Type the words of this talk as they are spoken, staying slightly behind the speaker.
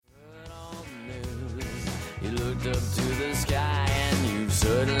looked up to the sky and you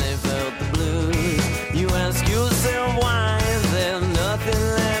certainly felt the blues. You ask yourself, why is there nothing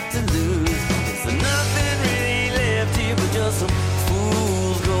left to lose? Is there nothing really left here but just some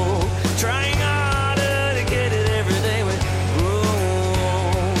fool's gold? Trying harder to get it every day we grow.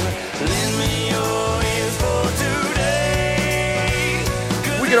 Lend me your ears for today.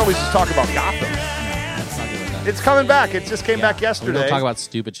 We can always just talk about Gotham. Let's not do that. It's coming back. It just came back We yesterday. don't talk about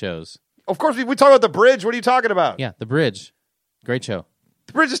stupid shows. Of course, we talk about The Bridge. What are you talking about? Yeah, The Bridge. Great show.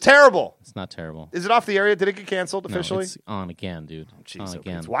 The Bridge is terrible. It's not terrible. Is it off the air? Did it get canceled No, officially? it's on again, dude. Jeez, on okay.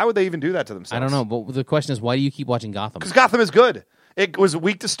 again. Why would they even do that to themselves? I don't know, but the question is, why do you keep watching Gotham? Because Gotham is good. It was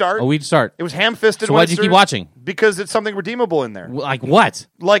weak to start. Oh, we'd start. It was ham-fisted. So why'd you keep watching? Because it's something redeemable in there. Like what?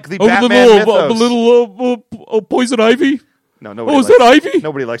 Like the Batman mythos. Poison Ivy? No, nobody is likes, that Ivy?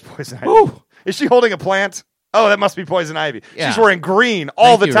 Nobody likes Poison Ivy. Oh. Is she holding a plant? Oh, that must be Poison Ivy. Yeah. She's wearing green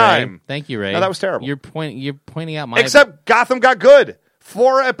all the Ray. time. Thank you, Ray. No, that was terrible. You're pointing out my... Except Gotham got good.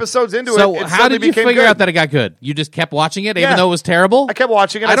 4 episodes into So it, how did you became figure good. out that it got good? You just kept watching it, Yeah. even though it was terrible? I kept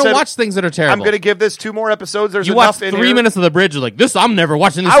watching it. I don't said, watch things that are terrible. I'm going to give this 2 more episodes. There's You enough watched in 3 here. minutes of The Bridge. You're like, I'm never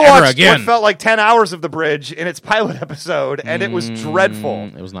watching this I ever watched again. what felt like 10 hours of The Bridge in its pilot episode, and it was dreadful.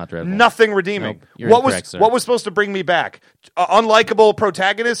 It was not dreadful. Nothing redeeming. Nope, you're what incorrect, was sir. what was supposed to bring me back? Unlikable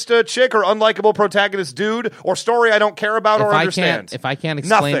protagonist chick or unlikable protagonist dude or story I don't care about or understand? If I can't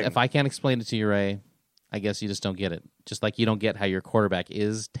explain, Nothing. if I can't explain it to you, Ray, I guess you just don't get it. Just like you don't get how your quarterback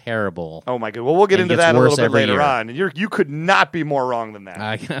is terrible. Oh my god! Well, we'll get And into gets that a worse little bit every later year. on. And you could not be more wrong than that.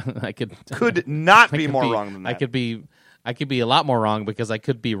 I could could not I be could more wrong than that. I could be a lot more wrong because I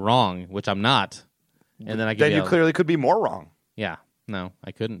could be wrong, which I'm not. And then I could Then be you clearly could be more wrong Yeah. No,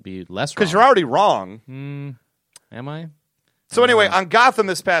 I couldn't be less wrong. because you're already wrong. Am I? So anyway, on Gotham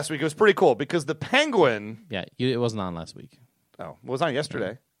this past week, it was pretty cool because the Penguin. Yeah, it wasn't on last week. Oh, it was on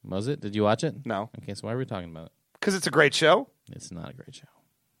yesterday. Was it? Did you watch it? No, Okay, so why are we talking about it? because it's a great show. It's not a great show.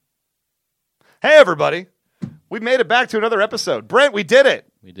 Hey, everybody. We made it back to another episode. Brent, we did it.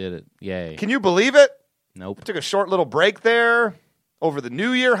 We did it. Yay. Can you believe it? Nope. Took a short little break there over the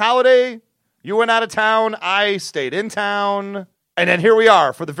New Year holiday. You went out of town. I stayed in town. And then here we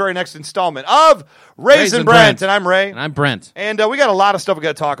are for the very next installment of Raisin Brent. And I'm Ray. And I'm Brent. And we got a lot of stuff we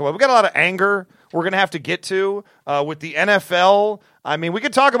got to talk about. We got a lot of anger we're going to have to get to with the NFL. I mean, we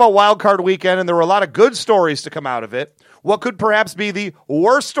could talk about Wild Card Weekend, and there were a lot of good stories to come out of it. What could perhaps be the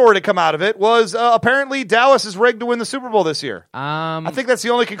worst story to come out of it was apparently Dallas is rigged to win the Super Bowl this year. I think that's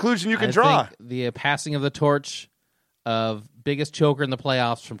the only conclusion you can draw. Think the passing of the torch of biggest choker in the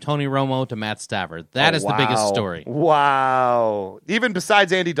playoffs from Tony Romo to Matt Stafford. That is the biggest story. Wow. Even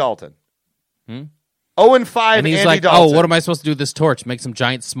besides Andy Dalton. 0-5 And he's Andy like, Dalton. oh, what am I supposed to do with this torch? Make some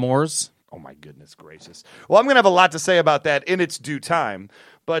giant s'mores? Oh, my goodness gracious. Well, I'm going to have a lot to say about that in its due time.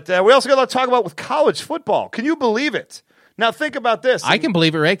 But we also got a lot to talk about with college football. Can you believe it? Now, think about this. I can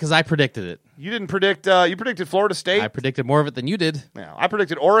believe it, Ray, because I predicted it. You didn't predict. You predicted Florida State. I predicted more of it than you did. Yeah, I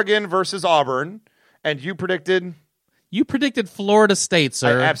predicted Oregon versus Auburn. And you predicted... You predicted Florida State,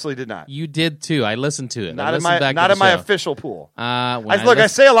 sir. I absolutely did not. You did, too. I listened to it. Not in my official pool. I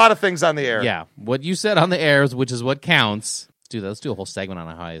say a lot of things on the air. Yeah, what you said on the air, which is what counts. Let's do a whole segment on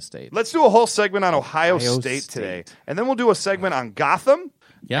Ohio State. Let's do a whole segment on Ohio State today, and then we'll do a segment on Gotham.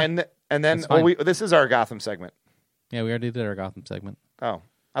 Yeah, and then that's fine. This is our Gotham segment. Yeah, we already did our Gotham segment. Oh,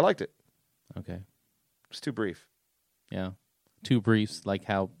 I liked it. Okay, it's too brief. Yeah, 2 briefs, like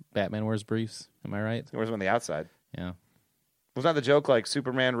how Batman wears briefs. Am I right? He wears them on the outside. Yeah. Was not the joke like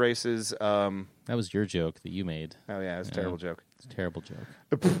Superman races? That was your joke that you made. Oh yeah, it was a terrible joke. It's a terrible joke.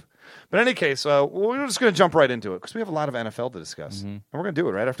 But in any case, we're just going to jump right into it because we have a lot of NFL to discuss, and we're going to do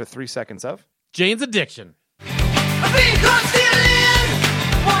it right after 3 seconds of Jane's Addiction. I've been caught stealing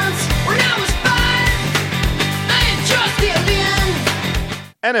once when I was 5. I ain't just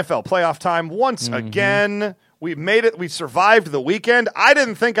stealing. NFL playoff time once again. We made it. We survived the weekend. I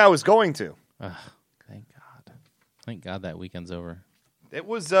didn't think I was going to. Thank God. Thank God that weekend's over. It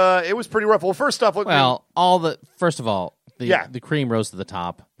was pretty rough. Well, first off, first of all, the cream rose to the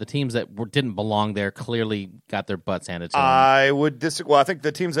top. The teams that didn't belong there clearly got their butts handed to them. I would disagree. Well, I think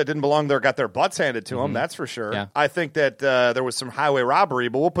the teams that didn't belong there got their butts handed to them. That's for sure. Yeah. I think that there was some highway robbery,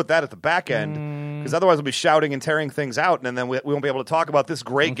 but we'll put that at the back end because otherwise we'll be shouting and tearing things out, and then we won't be able to talk about this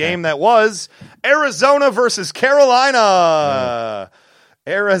great game that was Arizona versus Carolina.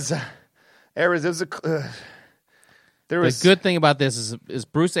 Arizona. The good thing about this is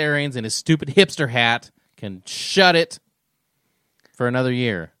Bruce Arians and his stupid hipster hat can shut it for another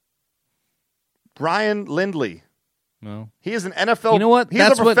year. Brian Lindley. No. He is an NFL. You know what? He's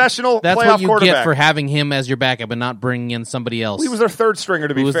a professional that's playoff what you quarterback. get for having him as your backup and not bringing in somebody else. He was their third stringer,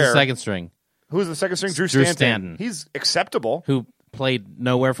 to be Who was fair. the second string? Who's the second string? Drew Drew Stanton. Stanton. He's acceptable. Who played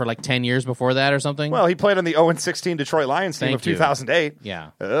nowhere for like 10 years before that or something? Well, he played on the 0-16 Detroit Lions team Thank of you. 2008.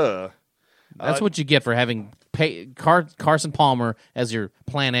 Yeah. Ugh. That's what you get for having Carson Palmer as your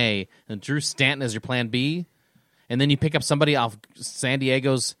plan A and Drew Stanton as your plan B. And then you pick up somebody off San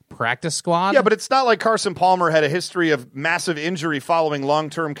Diego's practice squad? Yeah, but it's not like Carson Palmer had a history of massive injury following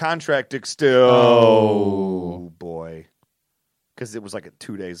long-term contract extension. Oh, boy. Because it was like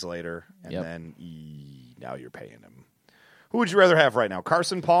 2 days later, and then now you're paying him. Who would you rather have right now,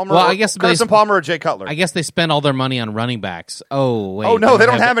 Carson Palmer? Well, I guess Carson Palmer or Jay Cutler. I guess they spend all their money on running backs. Oh, wait. Oh, no, they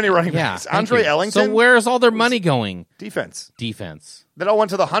don't have any running backs. thank Andre you. Ellington? So where's all their money going? Defense. Defense. That all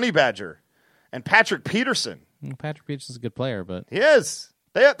went to the Honey Badger and Patrick Peterson. Patrick Peterson's a good player, but He is.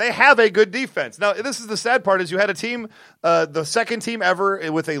 They have a good defense. Now, this is the sad part: is you had a team, the second team ever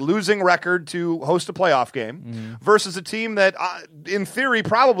with a losing record to host a playoff game, versus a team that, in theory,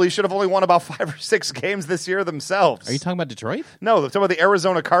 probably should have only won about 5 or 6 games this year themselves. are you talking about Detroit? No, I'm talking about the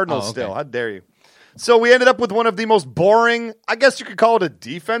Arizona Cardinals. Oh, okay. Still, how dare you? So we ended up with one of the most boring. I guess you could call it a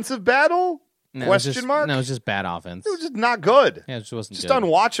defensive battle. No, Question mark? No, it's just bad offense. It was just not good. Yeah, it just wasn't Just good.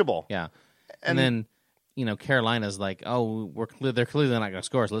 unwatchable. Yeah, and then Carolina's like, oh, they're clearly not going to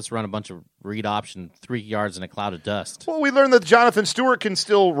score, so let's run a bunch of read option 3 yards in a cloud of dust. Well, we learned that Jonathan Stewart can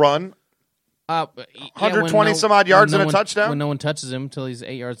still run. 120 some odd yards and a touchdown? When no one touches him until he's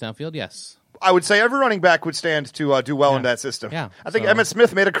 8 yards downfield, yes. I would say every running back would stand to do well in that system. Yeah, I think so- Emmitt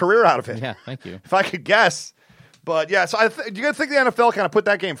Smith made a career out of it. Yeah, thank you. If I could guess. But yeah, so do you think the NFL kind of put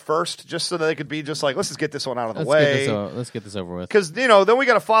that game first just so that they could be just like, let's just get this one out of the way? Let's get this over with. Because, then we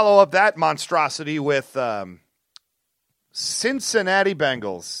got to follow up that monstrosity with Cincinnati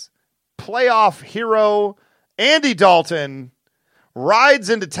Bengals. Playoff hero Andy Dalton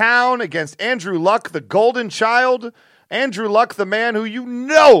rides into town against Andrew Luck, the golden child. Andrew Luck, the man who you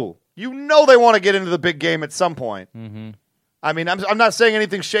know they want to get into the big game at some point. Mm-hmm. I mean, I'm not saying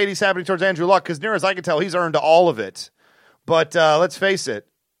anything shady's happening towards Andrew Luck because near as I can tell, he's earned all of it. But let's face it,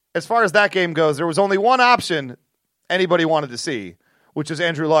 as far as that game goes, there was only one option anybody wanted to see, which is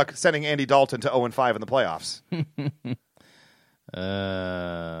Andrew Luck sending Andy Dalton to 0-5 in the playoffs.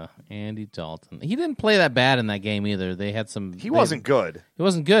 Andy Dalton. He didn't play that bad in that game either. They had some. He wasn't good. He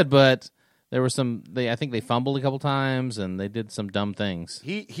wasn't good, but there were some. I think they fumbled a couple times and they did some dumb things.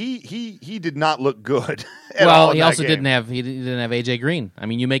 He did not look good. At Well, all in he that also game. didn't have AJ Green. I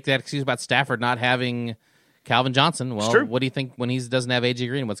mean, you make that excuse about Stafford not having Calvin Johnson. Well, true. what do you think when he doesn't have AJ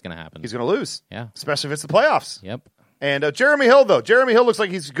Green? What's going to happen? He's going to lose. Yeah. Especially if it's the playoffs. Yep. And Jeremy Hill, though. Jeremy Hill looks like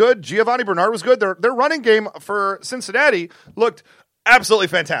he's good. Giovanni Bernard was good. Their running game for Cincinnati looked absolutely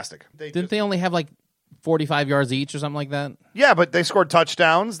fantastic. Didn't they only have like 45 yards each or something like that? Yeah, but they scored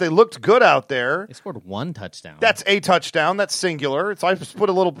touchdowns. They looked good out there. They scored 1 touchdown. That's a touchdown. That's singular. So I just put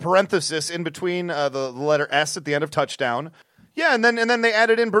a little parenthesis in between the letter S at the end of touchdown. Yeah, and then they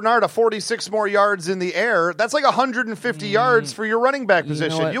added in Bernard, 46 more yards in the air. That's like 150 yards for your running back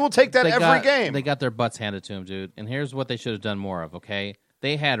position. You will take that every game. They got their butts handed to them, dude. And here's what they should have done more of, okay?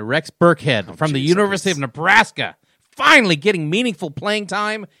 They had Rex Burkhead from the University of Nebraska finally getting meaningful playing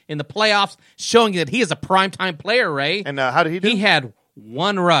time in the playoffs, showing that he is a primetime player, Ray. And how did he do? He had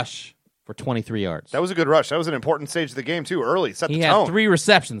 1 rush for 23 yards. That was a good rush. That was an important stage of the game, too, early. Set the He tone. had 3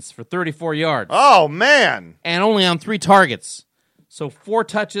 receptions for 34 yards. Oh, man. And only on 3 targets. So 4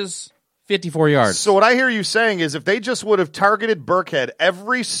 touches, 54 yards. So what I hear you saying is if they just would have targeted Burkhead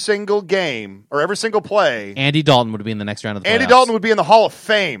every single game or every single play, Andy Dalton would be in the next round of the playoffs. Andy Dalton would be in the Hall of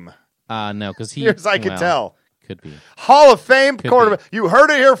Fame. No, because he... Near as I can tell. Could be. Hall of Fame Could quarterback. You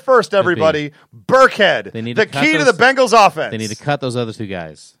heard it here first, everybody. Burkhead, They need the to cut key to those- the Bengals offense. They need to cut those other 2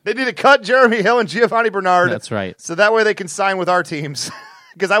 guys. They need to cut Jeremy Hill and Giovanni Bernard. That's right. So that way they can sign with our teams.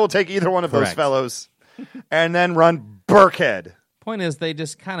 Because I will take either one of those Correct. fellows and then run Burkhead. Point is, they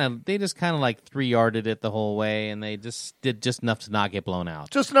just kind of like 3-yarded it the whole way, and they just did just enough to not get blown out.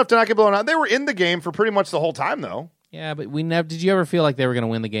 Just enough to not get blown out. They were in the game for pretty much the whole time, though. Yeah, but we never. Did you ever feel like they were going to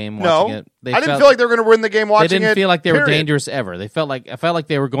win the game No. watching it? I didn't feel like they were going to win the game watching it. They didn't feel like they were period. dangerous ever. I felt like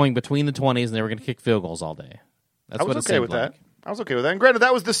they were going between the 20s and they were going to kick field goals all day. That's I was what it okay seemed with like. that. I was okay with that. And granted,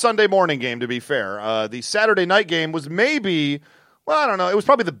 that was the Sunday morning game, to be fair. The Saturday night game was maybe, well, I don't know. It was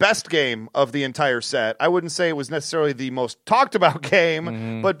probably the best game of the entire set. I wouldn't say it was necessarily the most talked about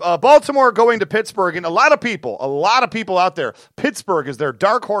game, but Baltimore going to Pittsburgh, and a lot of people out there, Pittsburgh is their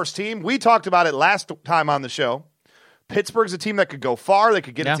dark horse team. We talked about it last time on the show. Pittsburgh's a team that could go far. They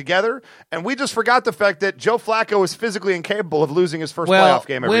could get it together. And we just forgot the fact that Joe Flacco is physically incapable of losing his first playoff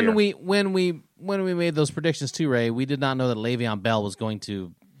game every year. When we made those predictions too, Ray, we did not know that Le'Veon Bell was going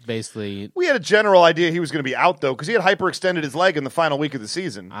to basically. We had a general idea he was going to be out, though, because he had hyperextended his leg in the final week of the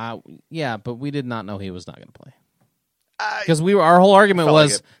season. Yeah, but we did not know he was not going to play. Because our whole argument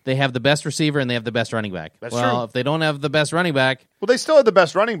was like they have the best receiver and they have the best running back. That's well, true. If they don't have the best running back, Well, they still had the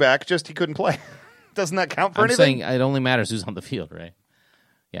best running back, just he couldn't play. Doesn't that count for I'm anything? saying it only matters who's on the field, right?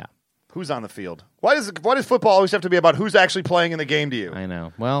 Yeah, Who's on the field? Why does football always have to be about who's actually playing in the game to you? I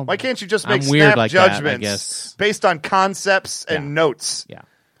know. Well, Why can't you just make I'm weird snap like that, I judgments guess. based on concepts and notes? Yeah.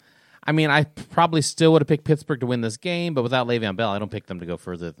 I mean, I probably still would have picked Pittsburgh to win this game, but without Le'Veon Bell, I don't pick them to go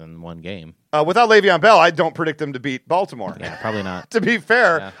further than one game. Without Le'Veon Bell, I don't predict them to beat Baltimore. Yeah, probably not. To be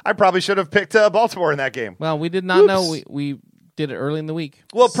fair, I probably should have picked Baltimore in that game. Well, we did not know. We did it early in the week.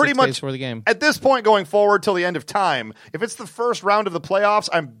 Well, 6 pretty days much before the game. At this point going forward till the end of time, if it's the first round of the playoffs,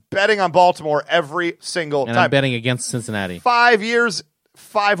 I'm betting on Baltimore every single And time. I'm betting against Cincinnati. 5 years,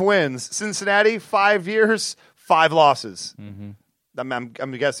 5 wins. Cincinnati, 5 years, 5 losses. Mm-hmm.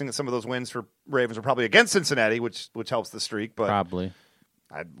 I'm guessing that some of those wins for Ravens are probably against Cincinnati, which helps the streak. But Probably.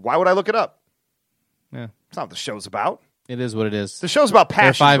 why would I look it up? Yeah. It's not what the show's about. It is what it is. The show's about They're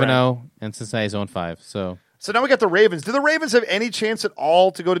passion. 5-0, and Cincinnati's 0-5. So now we got the Ravens. Do the Ravens have any chance at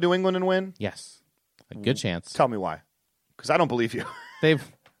all to go to New England and win? yes, a good chance. Tell me why. Because I don't believe you.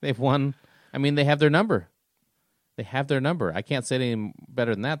 They've won. I mean, they have their number. They have their number. I can't say it any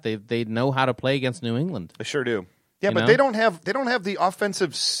better than that. They know how to play against New England. They sure do. Yeah, You but know? they don't have the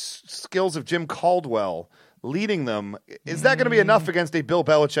offensive skills of Jim Caldwell leading them. Is that going to be enough against a Bill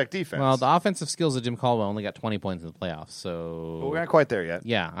Belichick defense? Well, the offensive skills of Jim Caldwell only got 20 points in the playoffs. So we're not quite there yet.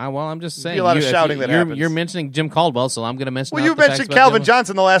 yeah, I'm just saying. a lot of shouting that happens. You're mentioning Jim Caldwell, so I'm going to mention. Well, out you the facts mentioned about Calvin Jim-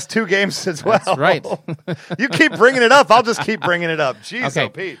 Johnson the last 2 games as well. That's right. You keep bringing it up. I'll just keep bringing it up. Jeez, Okay. oh,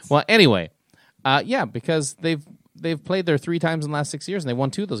 Pete. Well, anyway, yeah, because they've played there 3 times in the last 6 years, and they won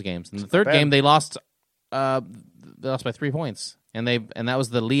 2 of those games. In the third bad. game, they lost. They lost by 3 points, and that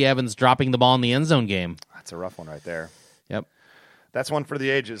was the Lee Evans dropping the ball in the end zone game. That's a rough one right there. Yep. That's one for the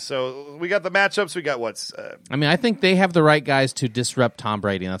ages. So we got the matchups. We got I mean, I think they have the right guys to disrupt Tom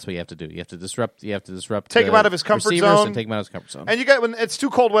Brady, and that's what you have to do. You have to disrupt. Take him out of his comfort receivers zone. and take him out of his comfort zone. And you got when it's 2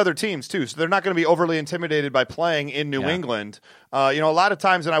 cold weather teams too, so they're not going to be overly intimidated by playing in New England. A lot of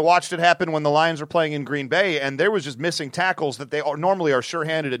times, and I watched it happen when the Lions were playing in Green Bay, and there was just missing tackles that they normally are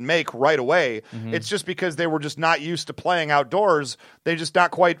sure-handed and make right away. Mm-hmm. It's just because they were just not used to playing outdoors. They just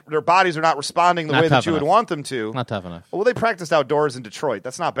not quite. Their bodies are not responding the Not way that tough you would enough. want them to. Not tough enough. Well, they practiced outdoors in Detroit.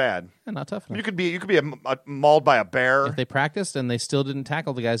 That's not bad. Yeah, not tough enough. You could be mauled by a bear. If they practiced and they still didn't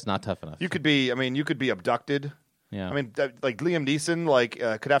tackle the guys, not tough enough. You could be abducted. Yeah. I mean, like Liam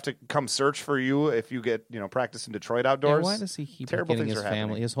Neeson, could have to come search for you if you get practice in Detroit Yeah, outdoors. why does he keep Terrible getting things his are happening.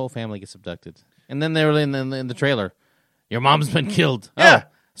 family? His whole family gets abducted, and then they were in the trailer. Your mom's been killed. Yeah. Oh,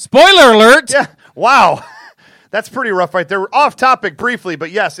 spoiler alert. Yeah. Wow. That's pretty rough right there. Off topic briefly,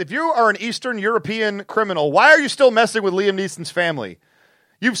 but yes, if you are an Eastern European criminal, why are you still messing with Liam Neeson's family?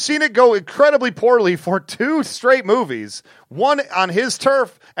 You've seen it go incredibly poorly for 2 straight movies, one on his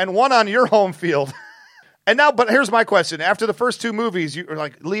turf and one on your home field. And now, but here's my question. After the first 2 movies, you're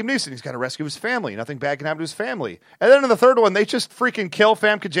like, Liam Neeson, he's got to rescue his family. Nothing bad can happen to his family. And then in the third one, they just freaking kill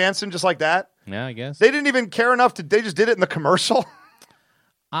Famke Janssen just like that. Yeah, I guess. They didn't even care enough they just did it in the commercial.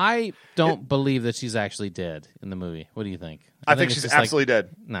 I don't believe that she's actually dead in the movie. What do you think? I think it's she's just like- absolutely dead.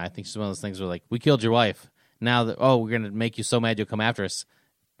 No, I think she's one of those things where like, we killed your wife. Now that we're gonna make you so mad you'll come after us.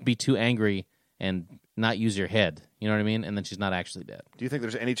 Be too angry and not use your head. You know what I mean? And then she's not actually dead. Do you think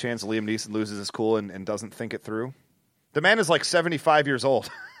there's any chance Liam Neeson loses his cool and doesn't think it through? The man is like 75 years old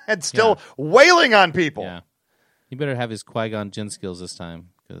and still wailing on people. Yeah. He better have his Qui-Gon Jinn skills this time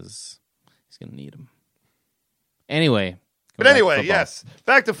because he's going to need them. Anyway. But anyway, yes,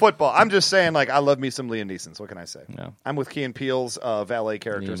 back to football. I'm just saying, I love me some Liam Neeson. So what can I say? No. I'm with Key and Peele's valet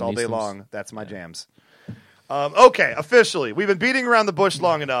characters Liam all day Neeson's? long. That's my jams. Okay, officially, we've been beating around the bush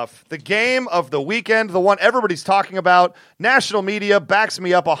long enough. The game of the weekend, the one everybody's talking about, national media backs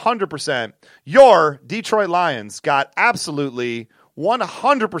me up 100%. Your Detroit Lions got absolutely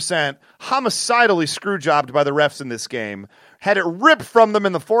 100% homicidally screw-jobbed by the refs in this game. Had it ripped from them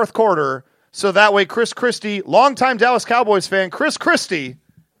in the 4th quarter, so that way Chris Christie, longtime Dallas Cowboys fan, Chris Christie,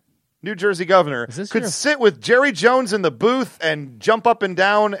 New Jersey governor, could sit with Jerry Jones in the booth and jump up and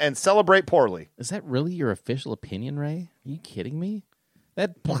down and celebrate poorly. Is that really your official opinion, Ray? Are you kidding me?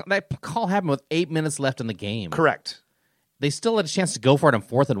 That call happened with 8 minutes left in the game. Correct. They still had a chance to go for it on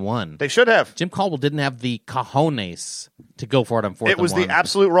 4th and 1. They should have. Jim Caldwell didn't have the cojones to go for it on 4th and 1. It was the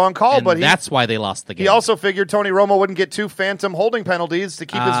absolute wrong call, and but that's why they lost the game. he also figured Tony Romo wouldn't get 2 phantom holding penalties to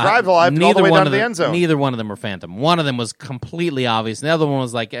keep his drive alive all the way down to the end zone. Neither one of them were phantom. One of them was completely obvious. And the other one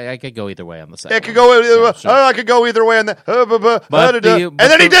was like, I could go either way on the second. It could go either way. Sure. I could go either way, and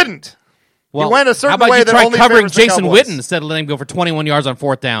then he didn't. Well, he went a certain how about way you that try only covering favors the Jason Cowboys. Witten instead of letting him go for 21 yards on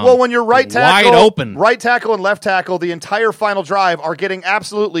 4th down? Well, when you're right tackle, wide open, right tackle and left tackle, the entire final drive are getting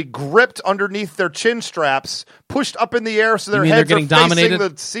absolutely gripped underneath their chin straps, pushed up in the air so their you mean they're heads are getting facing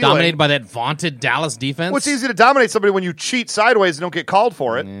the ceiling. dominated by that vaunted Dallas defense? Well, it's easy to dominate somebody when you cheat sideways and don't get called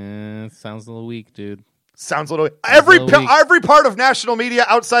for it. Sounds a little weak, dude. Sounds a little. Every weak. part of national media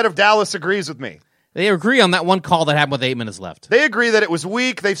outside of Dallas agrees with me. They agree on that one call that happened with 8 minutes left. They agree that it was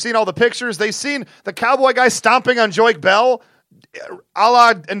weak. They've seen all the pictures. They've seen the Cowboy guy stomping on Joique Bell, a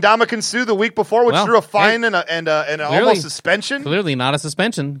la Ndamukong Suh the week before, which drew a fine and almost suspension. Clearly not a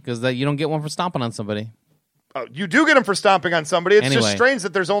suspension because you don't get one for stomping on somebody. You do get him for stomping on somebody. It's just strange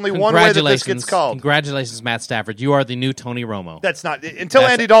that there's only one way that this gets called. Congratulations, Matt Stafford. You are the new Tony Romo. That's not until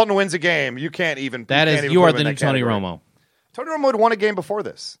Andy Dalton wins a game. You can't even. You are the new Tony Romo. Tony Romo had won a game before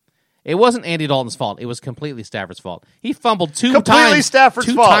this. It wasn't Andy Dalton's fault. It was completely Stafford's fault. He fumbled two times. Stafford's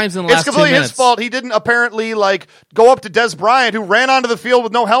two fault. times in the last 2 minutes. It's completely his fault. He didn't apparently go up to Des Bryant, who ran onto the field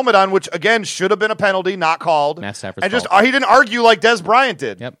with no helmet on, which again should have been a penalty, not called. Matt Stafford's and fault. He didn't argue like Des Bryant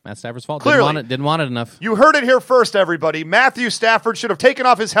did. Yep, Matt Stafford's fault. Clearly, didn't want it enough. You heard it here first, everybody. Matthew Stafford should have taken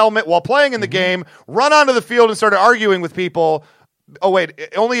off his helmet while playing in the game, run onto the field, and started arguing with people. Oh,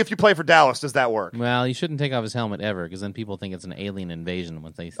 wait, only if you play for Dallas does that work. Well, he shouldn't take off his helmet ever, because then people think it's an alien invasion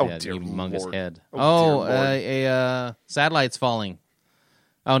once they see that humongous Lord. head. A satellite's falling.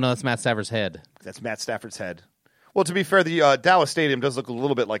 Oh, no, that's Matt Stafford's head. That's Matt Stafford's head. Well, to be fair, the Dallas Stadium does look a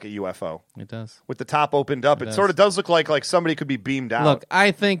little bit like a UFO. It does. With the top opened up. It sort of does look like somebody could be beamed out. Look,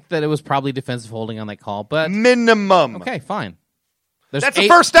 I think that it was probably defensive holding on that call, but... Minimum. Okay, fine. That's a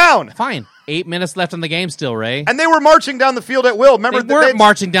first down. Fine. 8 minutes left in the game still, Ray. And they were marching down the field at will. Remember, they weren't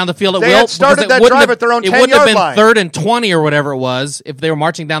marching down the field at will. They had started that drive at their own 10-yard line. It wouldn't have been 3rd and 20 or whatever it was if they were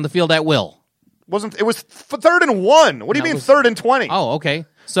marching down the field at will. It was 3rd and 1. What do you mean 3rd and 20? Oh, okay.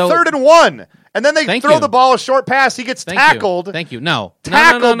 So 3rd and 1. And then they throw the ball a short pass. He gets tackled. Thank you. No.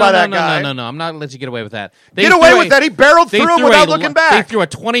 Tackled by that guy. No. I'm not going to let you get away with that. Get away with that. He barreled through him without looking back. They threw a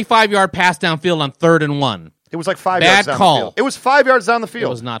 25-yard pass downfield on 3rd and 1. It was like 5 yards down the field. It was 5 yards down the field. It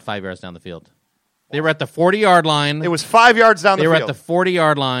was not 5 yards down the field. They were at the 40-yard line. It was 5 yards down the field. They were at the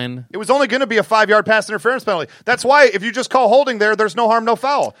 40-yard line. It was only going to be a 5-yard pass interference penalty. That's why if you just call holding there's no harm, no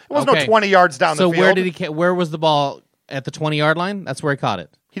foul. It was no 20 yards down the field. So where was the ball at the 20-yard line? That's where he caught it.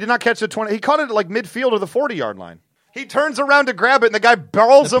 He did not catch the 20. He caught it at like midfield or the 40-yard line. He turns around to grab it, and the guy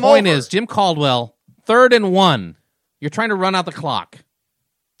barrels him over. The point is, Jim Caldwell, 3rd and 1. You're trying to run out the clock.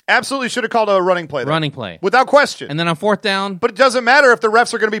 Absolutely should have called a running play. Running play. Without question. And then on 4th down. But it doesn't matter if the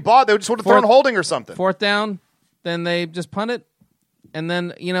refs are going to be bought. They just would have thrown holding or something. 4th down, then they just punt it. And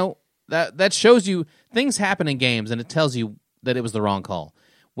then, that shows you things happen in games, and it tells you that it was the wrong call.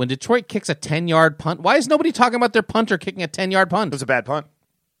 When Detroit kicks a 10-yard punt, why is nobody talking about their punter kicking a 10-yard punt? It was a bad punt.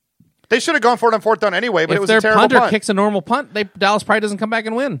 They should have gone for it on 4th down anyway, but it was a terrible punt. If their punter kicks a normal punt, Dallas probably doesn't come back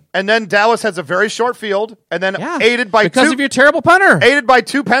and win. And then Dallas has a very short field, and then aided by because of your terrible punter. Aided by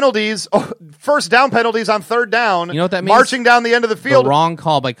 2 penalties, first down penalties on 3rd down. You know what that means? Marching down the end of the field. The wrong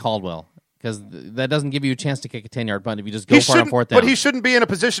call by Caldwell, because that doesn't give you a chance to kick a 10-yard punt if you just go for it on 4th down. But he shouldn't be in a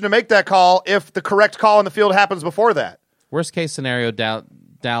position to make that call if the correct call on the field happens before that. Worst case scenario,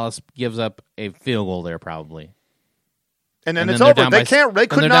 Dallas gives up a field goal there probably. And then it's over. They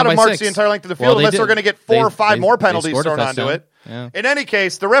could not have marched the entire length of the field unless they're going to get 4 or 5 more penalties thrown onto it. Yeah. In any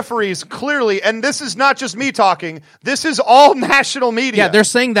case, the referees clearly, and this is not just me talking, this is all national media. Yeah, they're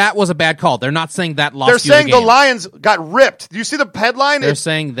saying that was a bad call. They're not saying that lost you the game. They're saying the Lions got ripped. Do you see the headline? They're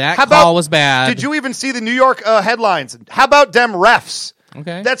saying that call was bad. Did you even see the New York headlines? How about them refs?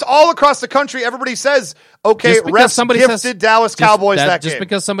 Okay. That's all across the country. Everybody says, okay, refs gifted Dallas Cowboys that game. Just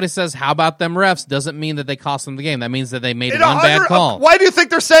because somebody says, how about them refs, doesn't mean that they cost them the game. That means that they made one bad call. Why do you think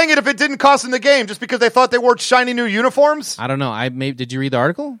they're saying it if it didn't cost them the game? Just because they thought they wore shiny new uniforms? I don't know. Did you read the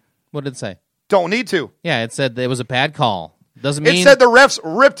article? What did it say? Don't need to. Yeah, it said it was a bad call. Doesn't mean... It said the refs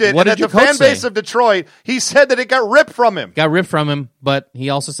ripped it, what and did at the fan base of Detroit, he said that it got ripped from him. Got ripped from him, but he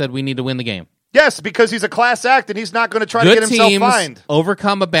also said we need to win the game. Yes, because he's a class act and he's not going to try to get himself fined.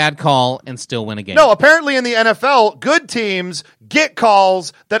 Overcome a bad call and still win a game. No, apparently in the NFL, good teams get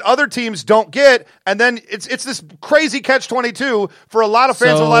calls that other teams don't get, and then it's this crazy catch-22 for a lot of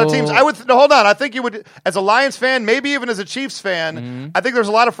fans of a lot of teams. I would hold on. I think you would, as a Lions fan, maybe even as a Chiefs fan, I think there's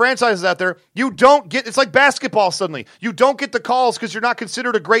a lot of franchises out there. You don't get. It's like basketball. Suddenly, you don't get the calls because you're not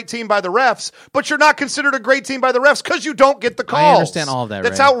considered a great team by the refs, but you're not considered a great team by the refs because you don't get the calls. I understand all of that.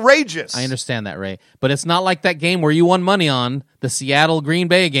 That's Ray. outrageous. I understand that, Ray. But it's not like that game where you won money on, the Seattle Green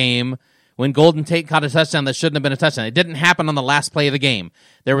Bay game, when Golden Tate caught a touchdown that shouldn't have been a touchdown. It didn't happen on the last play of the game.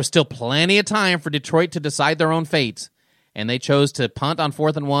 There was still plenty of time for Detroit to decide their own fate. And they chose to punt on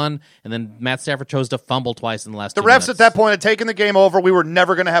 4th and 1, and then Matt Stafford chose to fumble twice in the last 2 minutes. The refs at that point had taken the game over. We were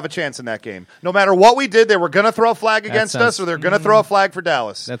never going to have a chance in that game. No matter what we did, they were going to throw a flag against us, or they're going to throw a flag for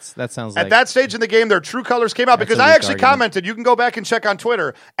Dallas. That sounds like... At that stage in the game, their true colors came out, because I actually commented, you can go back and check on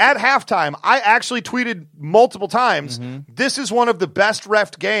Twitter, at halftime, I actually tweeted multiple times, this is one of the best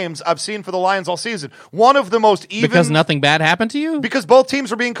reffed games I've seen for the Lions all season. One of the most even... Because nothing bad happened to you? Because both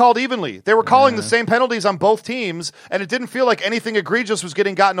teams were being called evenly. They were calling the same penalties on both teams, and it didn't feel like anything egregious was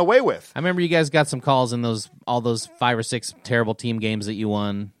getting gotten away with. I remember you guys got some calls in all those 5 or 6 terrible team games that you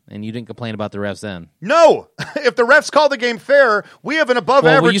won, and you didn't complain about the refs then. No, if the refs call the game fair, we have an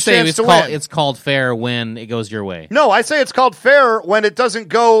above-average chance to win. It's called fair when it goes your way. No, I say it's called fair when it doesn't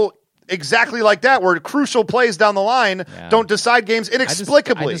go exactly like that, where crucial plays down the line don't decide games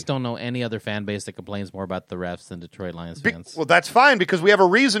inexplicably. I just don't know any other fan base that complains more about the refs than Detroit Lions fans. Well, that's fine, because we have a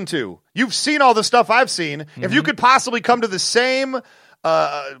reason to. You've seen all the stuff I've seen. If you could possibly come to the same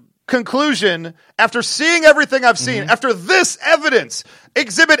conclusion after seeing everything I've seen, after this evidence,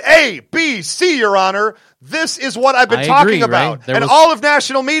 Exhibit A, B, C, Your Honor, this is what I've been talking about. And all of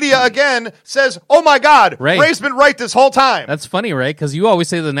national media, again, says, oh my God, Ray's been right this whole time. That's funny, Ray, because you always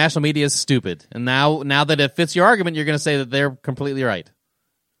say the national media is stupid. And now that it fits your argument, you're going to say that they're completely right.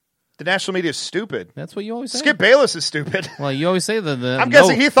 The national media is stupid. That's what you always say. Skip Bayless is stupid. Well, you always say that. I'm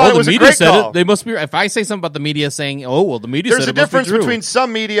guessing he thought it was a great call. They must be. If I say something about the media saying, "Oh, well, the media There's said a it must be difference true." between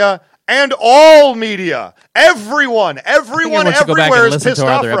some media and all media. Everyone everywhere is pissed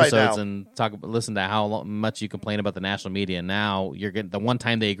off right now. And listen to how much you complain about the national media. And now you're getting the one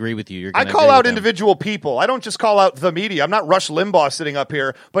time they agree with you. You're I call out individual people. I don't just call out the media. I'm not Rush Limbaugh sitting up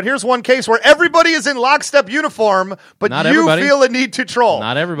here. But here's one case where everybody is in lockstep uniform, but you feel a need to troll.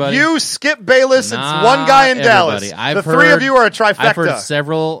 Not everybody. You, Skip Bayless, and one guy in Dallas. The three of you are a trifecta. I've heard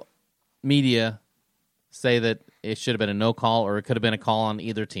several media say that it should have been a no call, or it could have been a call on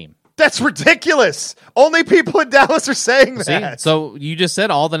either team. That's ridiculous. Only people in Dallas are saying that. See? So you just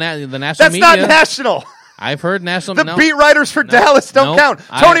said all the national That's media. That's not national. I've heard national... The beat writers for Dallas don't count.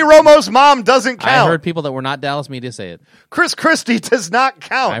 Tony Romo's mom doesn't count. I've heard people that were not Dallas media say it. Chris Christie does not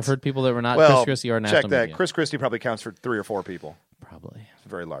count. I've heard people that were not Chris Christie or national check that. media. Chris Christie probably counts for 3 or 4 people. Probably. He's a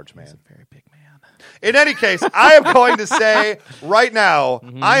very large man. He's a very big man. In any case, I am going to say right now,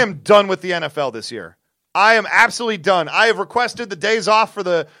 I am done with the NFL this year. I am absolutely done. I have requested the days off for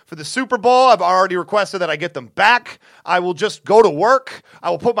the Super Bowl. I've already requested that I get them back. I will just go to work.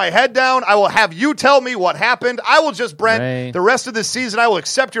 I will put my head down. I will have you tell me what happened. I will just, Brent, the rest of this season, I will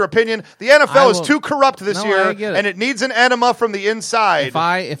accept your opinion. The NFL is too corrupt this year, and it needs an enema from the inside.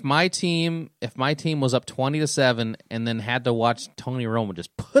 If my team was up 20-7 and then had to watch Tony Romo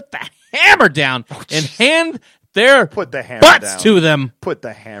just put the hammer down and hand their butts to them. Put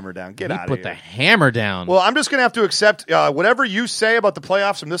the hammer down. Get out of here. Put the hammer down. Well, I'm just going to have to accept whatever you say about the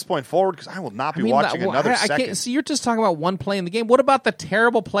playoffs from this point forward, because I will not be watching another second. I can't, see, you're just talking about one play in the game. What about the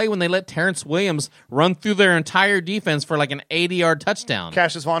terrible play when they let Terrence Williams run through their entire defense for like an 80-yard touchdown?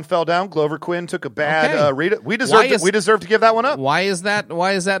 Cassius Vaughn fell down. Glover Quinn took a bad read. We deserve to give that one up. Why is that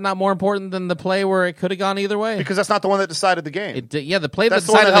not more important than the play where it could have gone either way? Because that's not the one that decided the game. The play that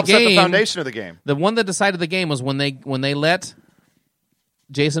decided the game. Set the foundation of the game. The one that decided the game was when they let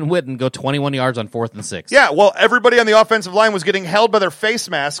Jason Witten go 21 yards on 4th and 6. Yeah, well, everybody on the offensive line was getting held by their face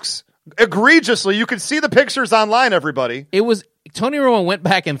masks egregiously. You could see the pictures online, everybody. It was Tony Romo went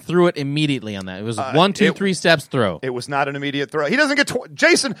back and threw it immediately on that. It was 1, 2, 3 steps throw. It was not an immediate throw. He doesn't get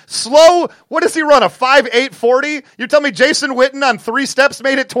Jason slow. What does he run? A 5.8 40? You're telling me Jason Witten on 3 steps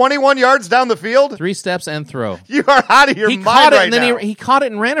made it 21 yards down the field? 3 steps and throw. You are out of your mind right now. He caught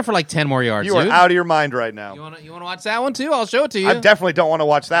it and ran it for like 10 more yards. You are out of your mind right now. You want to watch that one too? I'll show it to you. I definitely don't want to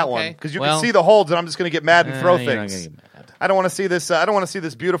watch that one because you can see the holds, and I'm just going to get mad and throw things. I don't want to see this. I don't want to see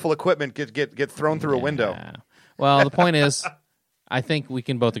this beautiful equipment get thrown through a window. Well, the point is, I think we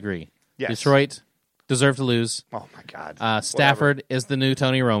can both agree. Yes. Detroit deserve to lose. Oh, my God. Stafford is the new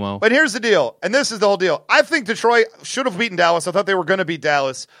Tony Romo. But here's the deal, and this is the whole deal. I think Detroit should have beaten Dallas. I thought they were going to beat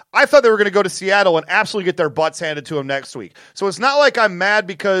Dallas. I thought they were going to go to Seattle and absolutely get their butts handed to them next week. So it's not like I'm mad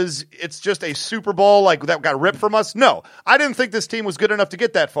because it's just a Super Bowl like that got ripped from us. No, I didn't think this team was good enough to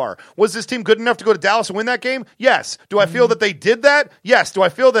get that far. Was this team good enough to go to Dallas and win that game? Yes. Do I feel that they did that? Yes. Do I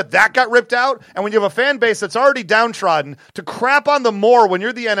feel that got ripped out? And when you have a fan base that's already downtrodden, to crap on them more when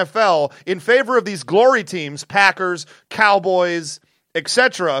you're the NFL in favor of these glory teams, Packers, Cowboys,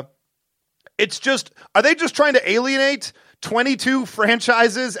 etc., it's just, are they just trying to alienate 22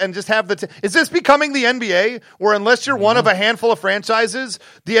 franchises and just have is this becoming the NBA where unless you're one of a handful of franchises,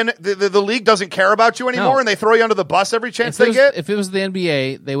 the league doesn't care about you anymore and they throw you under the bus every chance they get? If it was the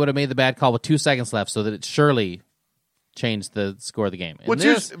NBA, they would have made the bad call with 2 seconds left so that it surely changed the score of the game.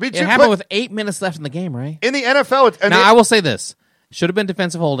 It happened with 8 minutes left in the game, right? In the NFL, I will say this. Should have been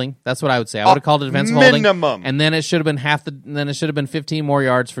defensive holding. That's what I would say. I would have called it defensive holding. Minimum. And then it should have been then it should have been 15 more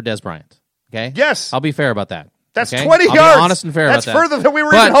yards for Des Bryant. Okay? Yes. I'll be fair about that. That's okay? 20 I'll yards. Be honest and fair That's about that. That's further than we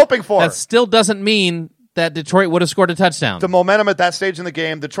were even hoping for. That still doesn't mean that Detroit would have scored a touchdown. The momentum at that stage in the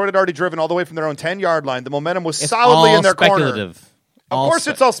game, Detroit had already driven all the way from their own 10-yard line. The momentum was solidly in their corner. Of course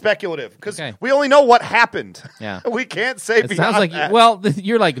it's all speculative because we only know what happened. Yeah. We can't say it beyond sounds like that. Well,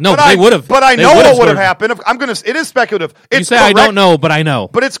 you're like, no, they would have. But I know what would have happened. It is speculative. You say correct, I don't know, but I know.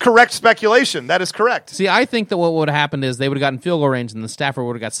 But it's correct speculation. That is correct. See, I think that what would have happened is they would have gotten field goal range and the Stafford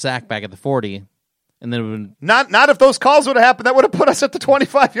would have got sacked back at the 40. And then it would not if those calls would have happened. That would have put us at the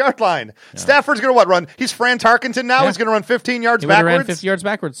 25-yard line. Yeah. Stafford's going to run? He's Fran Tarkenton now. Yeah. He's going to run 15 yards backwards. He ran 50 yards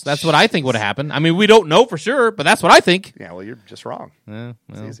backwards. That's what I think would have happened. I mean, we don't know for sure, but that's what I think. Yeah, well, you're just wrong.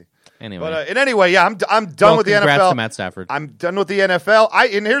 It's easy. Anyway. But anyway, yeah, I'm done with the NFL. Congrats to Matt Stafford. I'm done with the NFL.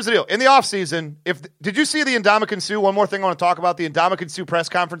 And here's the deal. In the offseason, did you see the Ndamukong Suh? One more thing I want to talk about, the Ndamukong Suh press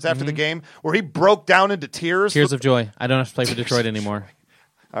conference after the game where he broke down into tears. Tears of joy. I don't have to play for Detroit anymore.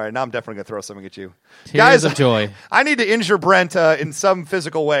 All right, now I'm definitely going to throw something at you. Tears of joy. I need to injure Brent in some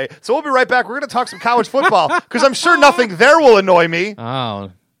physical way. So we'll be right back. We're going to talk some college football because I'm sure nothing there will annoy me.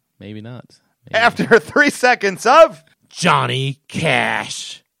 Oh, maybe not. After 3 seconds of Johnny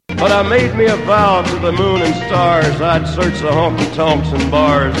Cash. But I made me a vow to the moon and stars I'd search the honky-tonks and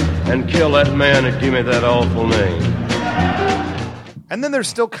bars and kill that man that gave me that awful name. And then there's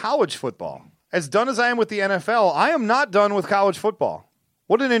still college football. As done as I am with the NFL, I am not done with college football.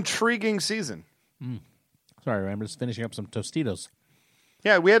 What an intriguing season. Sorry, I'm just finishing up some Tostitos.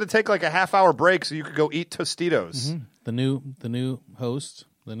 Yeah, we had to take like a half-hour break so you could go eat Tostitos. Mm-hmm. The new host,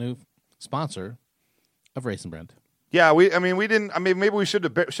 the new sponsor of Raisin Brand. Yeah, maybe we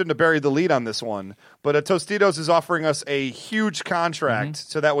shouldn't have buried the lead on this one, but Tostitos is offering us a huge contract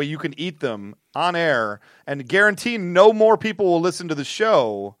so that way you can eat them on air and guarantee no more people will listen to the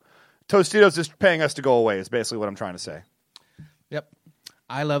show. Tostitos is paying us to go away is basically what I'm trying to say. Yep.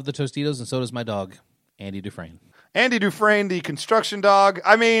 I love the Tostitos, and so does my dog, Andy Dufresne. Andy Dufresne, the construction dog.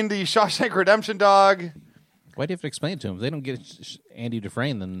 The Shawshank Redemption dog. Why do you have to explain it to them? If they don't get Andy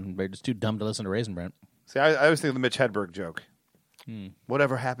Dufresne, then they're just too dumb to listen to Raisin Brand. See, I always think of the Mitch Hedberg joke.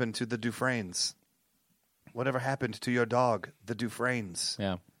 Whatever happened to the Dufresnes? Whatever happened to your dog, the Dufresnes?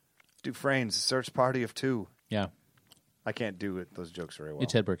 Yeah. Dufresnes, search party of 2. Yeah. I can't do those jokes very well.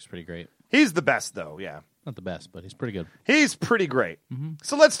 Mitch Hedberg's pretty great. He's the best, though, yeah. Not the best, but he's pretty good. He's pretty great. Mm-hmm.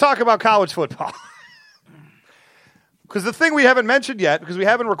 So let's talk about college football. Because the thing we haven't mentioned yet, because we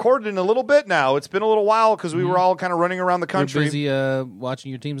haven't recorded in a little bit now, it's been a little while because we were all kind of running around the country. You're busy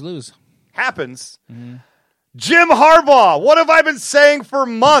watching your teams lose. Happens. Mm-hmm. Jim Harbaugh, what have I been saying for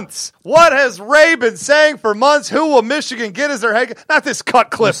months? What has Ray been saying for months? Who will Michigan get as their head? Not this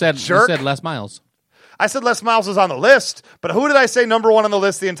Cutcliffe jerk. You said Les Miles. I said Les Miles was on the list, but who did I say number 1 on the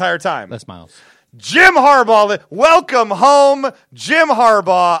list the entire time? Les Miles. Jim Harbaugh, welcome home, Jim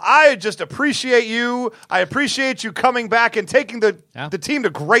Harbaugh. I just appreciate you. I appreciate you coming back and taking the team to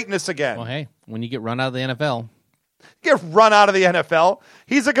greatness again. Well, hey, when you get run out of the NFL. Get run out of the NFL.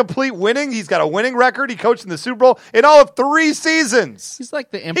 He's a complete winning. He's got a winning record. He coached in the Super Bowl in all of 3 seasons. He's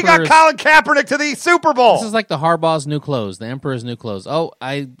like the Emperor. He got Colin Kaepernick to the Super Bowl. This is like the Harbaugh's new clothes, the Emperor's new clothes. Oh,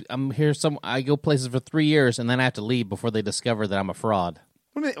 I'm here. I go places for 3 years and then I have to leave before they discover that I'm a fraud.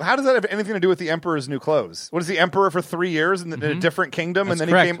 How does that have anything to do with the Emperor's new clothes? What is the Emperor for 3 years in a different kingdom? That's and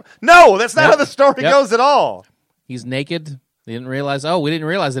then correct. He came. No, that's not how the story goes at all. He's naked. They didn't realize. Oh, we didn't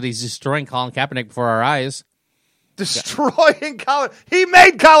realize that he's destroying Colin Kaepernick before our eyes. Destroying Colin. He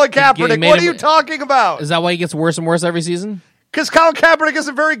made Colin Kaepernick. What are you talking about? Is that why he gets worse and worse every season? Because Colin Kaepernick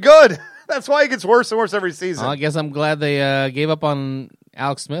isn't very good. That's why he gets worse and worse every season. Well, I guess I'm glad they gave up on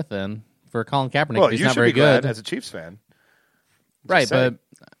Alex Smith then for Colin Kaepernick. Well, he's you not should very be glad good as a Chiefs fan. Right, but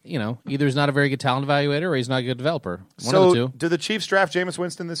either he's not a very good talent evaluator or he's not a good developer. One So, of the two. do the Chiefs draft Jameis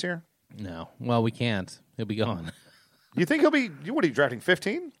Winston this year? No. Well, we can't. He'll be gone. You think he'll be? What are you drafting?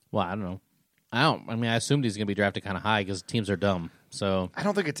 15? Well, I don't know. I assumed he's going to be drafted kind of high because teams are dumb. So I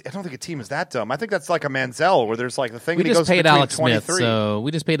don't think a team is that dumb. I think that's like a Manziel where there's like the thing we that he just goes paid between Alex 23. Smith. So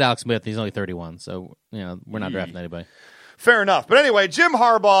we just paid Alex Smith. He's only 31. So we're not drafting anybody. Fair enough. But anyway, Jim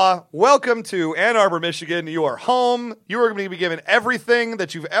Harbaugh, welcome to Ann Arbor, Michigan. You are home. You are going to be given everything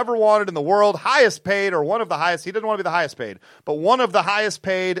that you've ever wanted in the world. Highest paid, or one of the highest. He doesn't want to be the highest paid, but one of the highest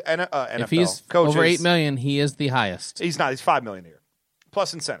paid NFL If he's coaches. over $8 million, he is the highest. He's not. He's $5 million a year,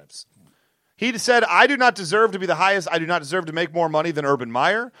 plus incentives. He said, I do not deserve to be the highest. I do not deserve to make more money than Urban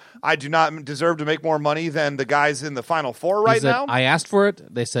Meyer. I do not deserve to make more money than the guys in the Final Four He right said, now. I asked for it.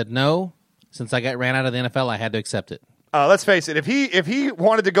 They said no. Since I ran out of the NFL, I had to accept it. Let's face it. If he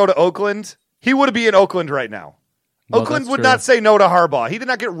wanted to go to Oakland, he would be in Oakland right now. Well, Oakland that's would true. not say no to Harbaugh. He did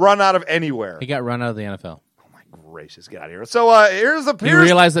not get run out of anywhere. He got run out of the NFL. Oh my gracious, get out of here. So He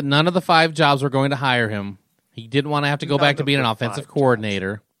realized that none of the 5 jobs were going to hire him. He didn't want to have to go back to being an offensive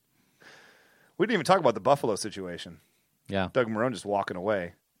coordinator. We didn't even talk about the Buffalo situation. Yeah. Doug Marrone just walking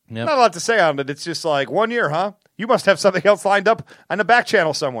away. Yep. Not a lot to say on it. It's just like 1 year, huh? You must have something else lined up on the back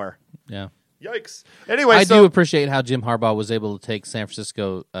channel somewhere. Yeah. Yikes. Anyway, I do appreciate how Jim Harbaugh was able to take San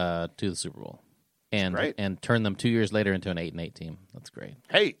Francisco to the Super Bowl and turn them 2 years later into an 8-8 team. That's great.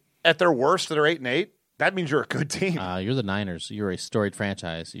 Hey, at their worst, they're 8-8. That means you're a good team. You're the Niners. You're a storied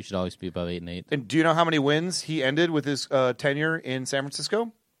franchise. You should always be above 8-8. And do you know how many wins he ended with his tenure in San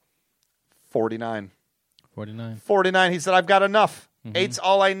Francisco? 49. 49. 49. He said, I've got enough. 8's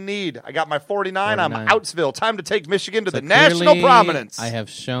all I need. I got my 49. I'm 49. Outsville. Time to take Michigan to So the national clearly, prominence. I have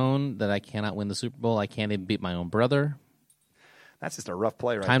shown that I cannot win the Super Bowl. I can't even beat my own brother. That's just a rough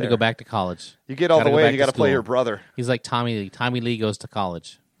play right Time there. to go back to college. You get all Gotta the go way, back you to got to play school. your brother. He's like Tommy Lee. Tommy Lee goes to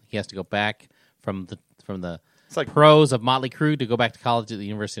college. He has to go back from the It's like pros of Motley Crue to go back to college at the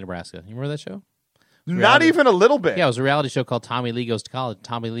University of Nebraska. You remember that show? not even a little bit. Yeah, it was a reality show called Tommy Lee Goes to College.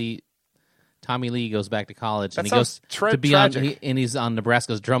 Tommy Lee goes back to college, and he goes sounds to be on. tragic. And he's on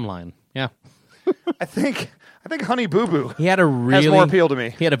Nebraska's drum line. Yeah, I think Honey Boo Boo he had a really has more appeal to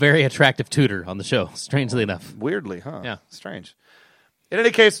me. He had a very attractive tutor on the show. Strangely enough, Weirdly, huh? Yeah. Strange. In any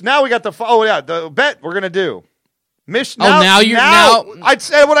case, now we got the bet we're gonna do. I'd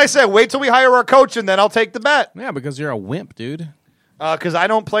say what I said. Wait till we hire our coach, and then I'll take the bet. yeah, because you're a wimp, dude. Because I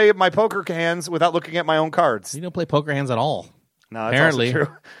don't play my poker hands without looking at my own cards. You don't play poker hands at all. No, that's Apparently. also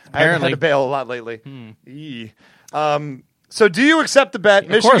true. I haven't had Apparently. to bail a lot lately. Yee. So do you accept the bet? Of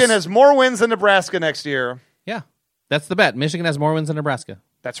Michigan course. has more wins than Nebraska next year. Yeah, that's the bet. Michigan has more wins than Nebraska.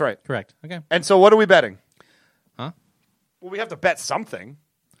 That's right. Correct. Okay. And so what are we betting? Huh? Well, we have to bet something.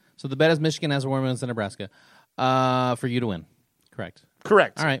 So the bet is Michigan has more wins than Nebraska. For you to win. Correct.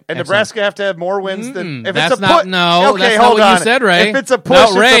 Correct. All right, And excellent. Nebraska have to have more wins than if That's it's a not push. no. Okay, that's hold not what on. you said, Ray. If it's a push, No,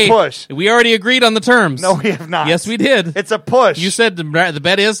 it's Ray, a push. We already agreed on the terms. No, we have not. Yes, we did. It's a push. You said the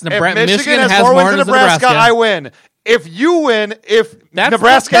bet is if Michigan has has more wins than than Nebraska, I win. If you win, if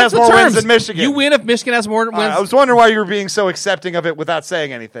Nebraska has the more terms. wins than Michigan, You win if Michigan has more wins. I was wondering why you were being so accepting of it without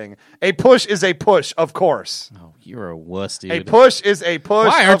saying anything. A push is a push, of course. Oh, you're a wuss, dude. A push is a push.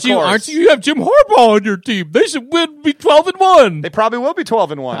 Why of course. aren't you? You have Jim Harbaugh on your team. They should be 12-1. They probably will be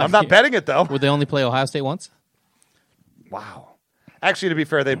 12-1. I'm not betting it though. Would they only play Ohio State once? Wow. Actually, to be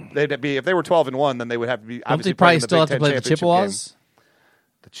fair, they'd be if they were 12-1, then they would have to be. Don't Obviously they probably playing still have to play the Big Ten Chippewas? championship game.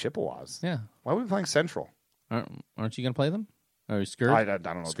 The Chippewas. Yeah. Why are we playing Central? Aren't you going to play them? Or Scourge? I don't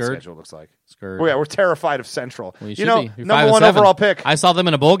know what the Scourge? schedule looks like. Scourge. Oh yeah, we're terrified of Central. Well, you you should know, be. You're number 1 5-7. overall pick. I saw them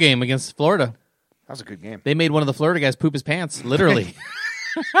in a bowl game against Florida. That was a good game. They made one of the Florida guys poop his pants, literally.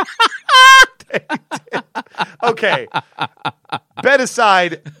 Okay. Bet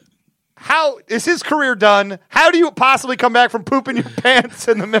aside, how is his career done? How do you possibly come back from pooping your pants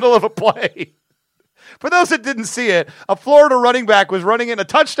in the middle of a play? For those that didn't see it, a Florida running back was running in a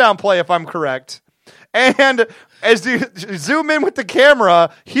touchdown play, if I'm correct. And as you zoom in with the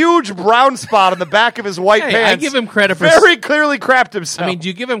camera, huge brown spot on the back of his white Hey, pants. I give him credit for very clearly crapped himself. I mean, do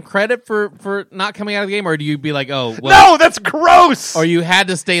you give him credit for not coming out of the game, or do you be like, oh, well, no, that's gross. or you had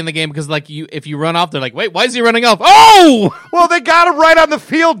to stay in the game because, like, if you run off, they're like, wait, why is he running off? Oh, Well, they got him right on the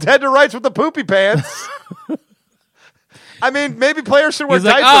field, dead to rights with the poopy pants. I mean, maybe players should wear he's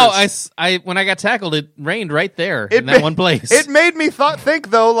like, diapers. oh, I when I got tackled, it rained right there in that one place. It made me think,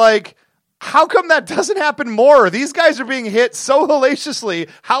 though, like, how come that doesn't happen more? These guys are being hit so hellaciously.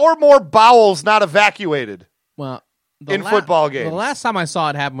 How are more bowels not evacuated? Well, football games. The last time I saw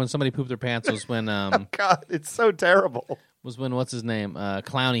it happen when somebody pooped their pants was when God, it's so terrible. Was when, what's his name?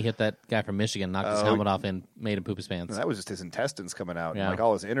 Clowney hit that guy from Michigan, knocked his helmet off, and made him poop his pants. That was just his intestines coming out, Yeah. and, like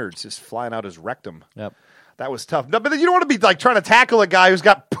all his innards just flying out his rectum. Yep. That was tough. No, but you don't want to be like trying to tackle a guy who's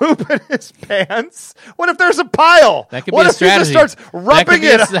got poop in his pants. What if there's a pile? That could what be a if strategy. he just starts rubbing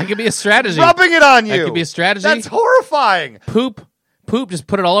it? That could be a strategy. Rubbing it on you. That could be a strategy. That's horrifying. Poop, just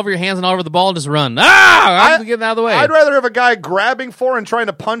put it all over your hands and all over the ball and just run. I'm getting out of the way. I'd rather have a guy grabbing for and trying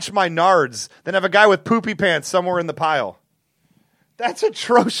to punch my nards than have a guy with poopy pants somewhere in the pile. That's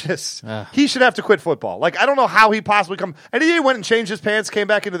atrocious. He should have to quit football. Like, I don't know how he possibly come. And he went and changed his pants, came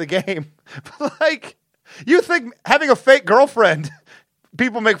back into the game. But, like, you think having a fake girlfriend,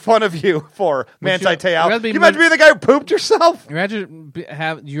 people make fun of you for Manti Te'o. You imagine being the guy who pooped yourself? You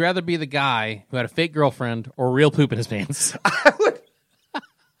rather be the guy who had a fake girlfriend or real poop in his pants?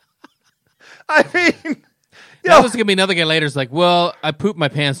 I mean, That was going to be another guy later. It's like, well, I pooped my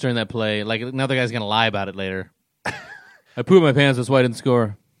pants during that play. Like, another guy's going to lie about it later. I pooped my pants, that's why I didn't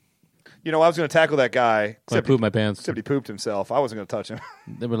score. I was going to tackle that guy. I pooped my pants. Except he pooped himself. I wasn't going to touch him.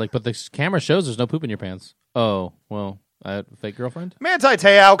 They were like, but the camera shows there's no poop in your pants. Oh, well, I had a fake girlfriend? Manti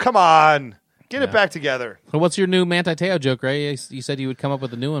Te'o, come on. Get it back together. So what's your new Manti Te'o joke, Ray? You said you would come up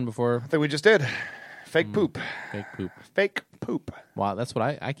with a new one before. I think we just did. Fake poop. Fake poop. Fake poop. Wow, that's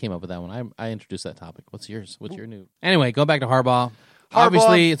what I came up with that one. I introduced that topic. What's yours? What's your new? Anyway, go back to Harbaugh.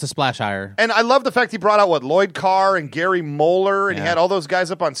 Obviously, it's a splash hire. And I love the fact he brought out, Lloyd Carr and Gary Moeller, and he had all those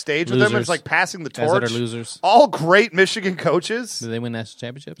guys up on stage with him. And it's like passing the torch. Guys that are losers. All great Michigan coaches. Did they win national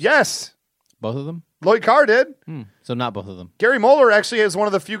championships? Yes. Both of them? Lloyd Carr did. So not both of them. Gary Moeller actually is one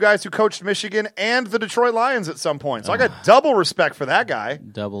of the few guys who coached Michigan and the Detroit Lions at some point. So I got double respect for that guy.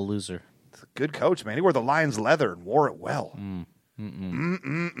 Double loser. Good coach, man. He wore the Lions leather and wore it well. And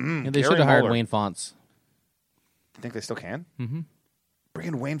they Gary should have hired Moeller. Wayne Fonts. You think they still can? Mm-hmm. Bring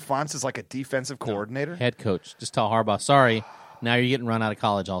in Wayne Fonts as like a defensive coordinator? Head coach. Just tell Harbaugh, sorry, now you're getting run out of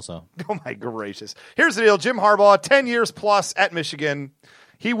college also. Oh, my gracious. Here's the deal. Jim Harbaugh, 10 years plus at Michigan.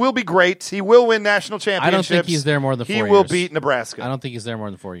 He will be great. He will win national championships. I don't think he's there more than 4 years. He will beat Nebraska. I don't think he's there more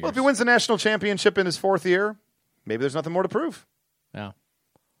than 4 years. Well, if he wins the national championship in his fourth year, maybe there's nothing more to prove. Yeah.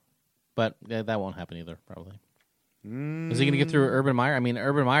 But that won't happen either, probably. Is he going to get through Urban Meyer? I mean,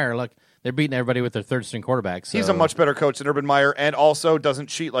 Urban Meyer, look, they're beating everybody with their third-string quarterback. So. He's a much better coach than Urban Meyer and also doesn't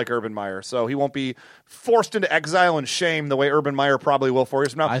cheat like Urban Meyer. So he won't be forced into exile and shame the way Urban Meyer probably will 4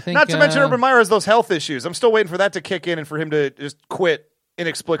 years from now. I think, not to mention Urban Meyer has those health issues. I'm still waiting for that to kick in and for him to just quit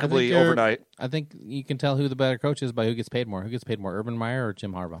inexplicably overnight. I think you can tell who the better coach is by who gets paid more. Who gets paid more, Urban Meyer or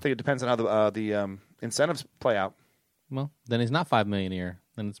Jim Harbaugh? I think it depends on how the incentives play out. Well, then he's not $5 million a year.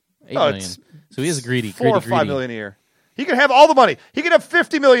 Then it's $8 No, million. So he is greedy. $4 or $5 million a year. He can have all the money. He can have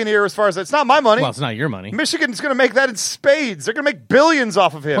 $50 million a year as far as it's not my money. Well, it's not your money. Michigan's going to make that in spades. They're going to make billions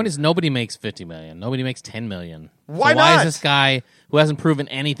off of him. The point is, nobody makes $50 million. Nobody makes $10 million. Why so why not? is this guy who hasn't proven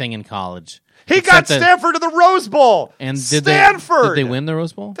anything in college? He got Stanford to the Rose Bowl. And Stanford. Did they win the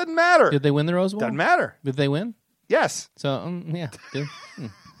Rose Bowl? Doesn't matter. Did they win the Rose Bowl? Doesn't matter. Did they win? Yes. So yeah.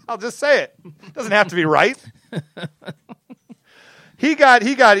 I'll just say it. Doesn't have to be right. He got.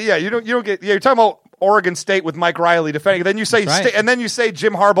 Yeah, you don't get. Yeah, you're talking about Oregon State with Mike Riley defending. Then you say, right. and then you say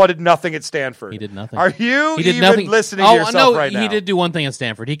Jim Harbaugh did nothing at Stanford. He did nothing. Are you He did even nothing. listening to yourself right now? He did do one thing at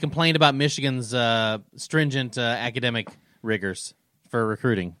Stanford. He complained about Michigan's stringent academic rigors for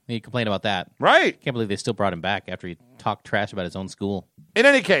recruiting. He complained about that. Right. Can't believe they still brought him back after he talked trash about his own school. In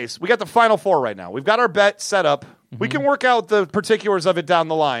any case, we got the Final Four right now. We've got our bet set up. We can work out the particulars of it down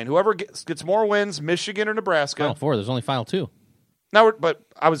the line. Whoever gets more wins, Michigan or Nebraska. Final Four. There's only Final Two. Now, but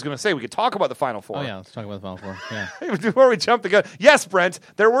I was going to say we could talk about the Final Four. Oh yeah, let's talk about the Final Four. Yeah. Before we jump the gun, yes, Brent,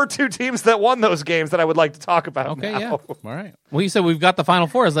 there were 2 teams that won those games that I would like to talk about. Okay. now. Yeah. All right. Well, you said we've got the Final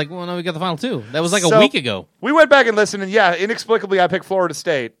Four. I was like, well, no, we got the Final Two. That was like So, a week ago. We went back and listened, and yeah, inexplicably, I picked Florida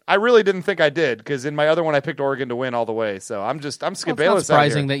State. I really didn't think I did because in my other one, I picked Oregon to win all the way. So I'm Skip Well, it's not Bayless.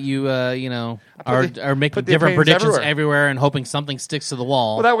 surprising out here. that you are making put the different opinions predictions everywhere. everywhere and hoping something sticks to the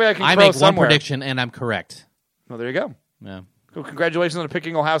wall. Well, that way I can I crow make somewhere. one prediction and I'm correct. Well, there you go. Yeah. Well, congratulations on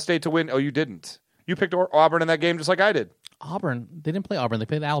picking Ohio State to win. Oh, you didn't. You picked Auburn in that game just like I did. Auburn. They didn't play Auburn. They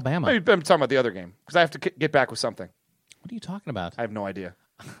played Alabama. I'm talking about the other game because I have to get back with something. What are you talking about? I have no idea.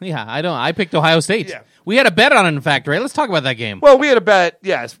 Yeah, I don't. I picked Ohio State. Yeah. We had a bet on it, in fact, right? Let's talk about that game. Well, we had a bet,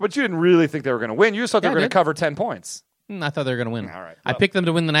 yes, but you didn't really think they were going to win. You just thought they Yeah, were I going to did. cover 10 points. I thought they were going to win. All right. I Well- picked them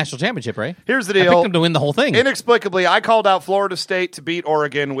to win the national championship, right? Here's the I deal. picked them to win the whole thing. Inexplicably, I called out Florida State to beat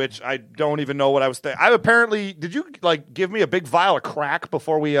Oregon, which I don't even know what I was thinking. I apparently did you give me a big vial of crack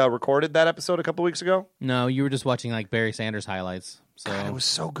before we recorded that episode a couple weeks ago? No, you were just watching like Barry Sanders highlights. So God, it was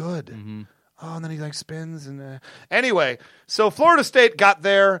so good. Oh, and then he spins and anyway. So Florida State got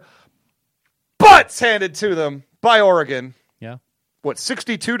their butts handed to them by Oregon. Yeah. What,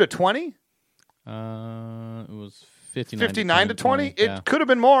 62-20? It was 59 to 20? Yeah. It could have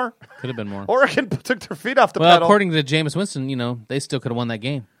been more. Could have been more. Oregon took their feet off the Well, pedal. according to Jameis Winston, they still could have won that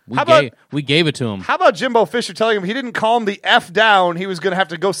game. How We gave it to him. How about Jimbo Fisher telling him he didn't calm the F down, he was going to have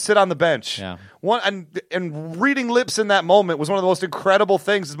to go sit on the bench? Yeah. And reading lips in that moment was one of the most incredible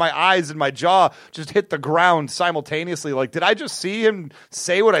things as my eyes and my jaw just hit the ground simultaneously. Like, did I just see him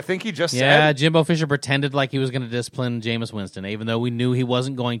say what I think he just Yeah, said? Jimbo Fisher pretended like he was going to discipline Jameis Winston, even though we knew he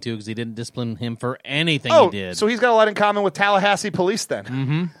wasn't going to because he didn't discipline him for anything he did. So he's got a lot in common with Tallahassee police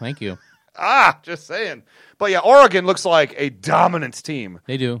then. Thank you. Just saying. But yeah, Oregon looks like a dominant team.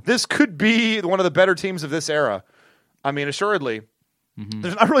 They do. This could be one of the better teams of this era. I mean, assuredly.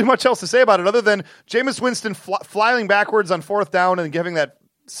 There's not really much else to say about it other than Jameis Winston flying backwards on fourth down and giving that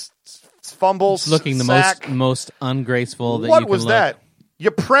fumble Looking sack. the most ungraceful that you What can was look. that?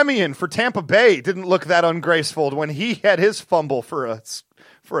 Yepremian for Tampa Bay didn't look that ungraceful when he had his fumble for a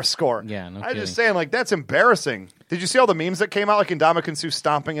score. Yeah, no I'm kidding. just saying, like, that's embarrassing. Did you see all the memes that came out, like Ndamukong Suh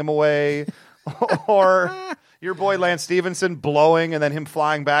stomping him away, or your boy Lance Stevenson blowing and then him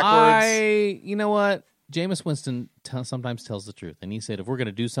flying backwards? You know what? Jameis Winston sometimes tells the truth, and he said, if we're going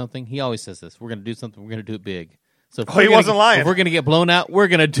to do something, he always says this: we're going to do something, we're going to do it big. So he wasn't lying. If we're going to get blown out, we're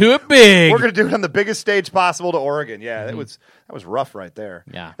going to do it big. We're going to do it on the biggest stage possible to Oregon. Yeah, that was rough right there.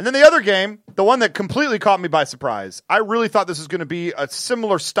 Yeah. And then the other game, the one that completely caught me by surprise, I really thought this was going to be a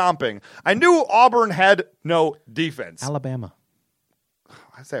similar stomping. I knew Auburn had no defense. Alabama.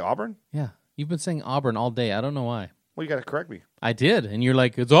 I say Auburn? Yeah, you've been saying Auburn all day. I don't know why. Well, you got to correct me. I did, and you're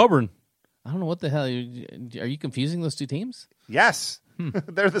like, it's Auburn. I don't know what the hell. Are you confusing those two teams? Yes.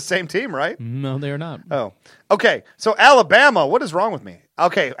 They're the same team, right? No, they are not. Oh. Okay. So Alabama, what is wrong with me?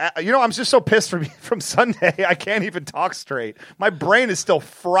 Okay. I'm just so pissed from Sunday. I can't even talk straight. My brain is still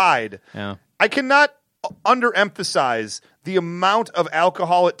fried. Yeah. I cannot underemphasize the amount of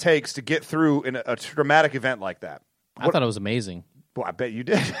alcohol it takes to get through in a traumatic event like that. I thought it was amazing. Well, I bet you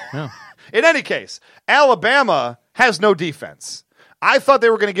did. Yeah. In any case, Alabama has no defense. I thought they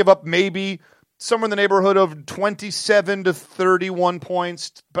were going to give up maybe somewhere in the neighborhood of 27 to 31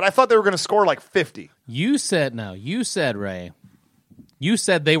 points, but I thought they were going to score like 50. You said, Ray, you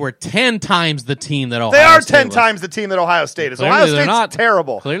said they were 10 times the team that Ohio They are State 10 was. times the team that Ohio State is. Clearly Ohio they're State's not.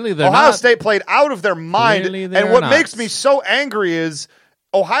 terrible. Clearly they're Ohio not. State played out of their mind. Clearly they're And what not. makes me so angry is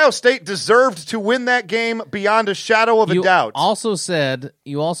Ohio State deserved to win that game beyond a shadow of a You doubt. also said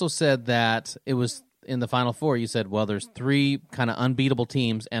that it was in the Final Four. You said, well, there's 3 kind of unbeatable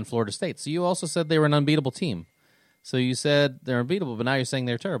teams and Florida State. So you also said they were an unbeatable team. So you said they're unbeatable, but now you're saying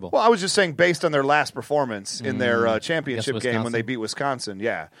they're terrible. Well, I was just saying based on their last performance in their championship Against game when Wisconsin? they beat Wisconsin.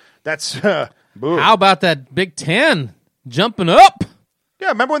 Yeah. That's boo. How about that Big Ten jumping up? Yeah,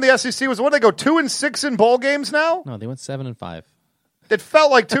 remember when the SEC was, what did they go, 2-6 in bowl games now? No, they went 7-5. It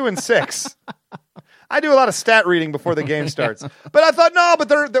felt like 2-6. I do a lot of stat reading before the game starts, but I thought no,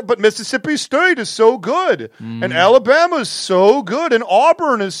 but Mississippi State is so good, and Alabama is so good, and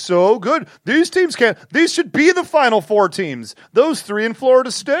Auburn is so good. These teams can't. These should be the Final Four teams. Those 3 in Florida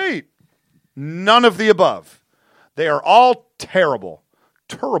State. None of the above. They are all terrible.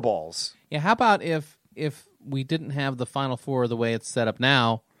 Turballs. Yeah, how about if we didn't have the Final Four the way it's set up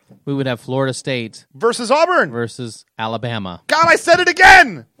now, we would have Florida State Versus Auburn. versus Alabama. God, I said it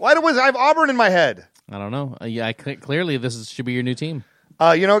again. Why do I have Auburn in my head? I don't know. Clearly this should be your new team.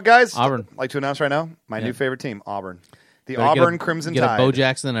 You know what, guys? Auburn. I'd like to announce right now, my Yeah. new favorite team, Auburn. The Better Auburn get Crimson get Tide. a Bo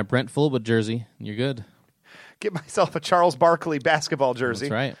Jackson and a Brent Fullwood jersey, and you're good. Get myself a Charles Barkley basketball jersey.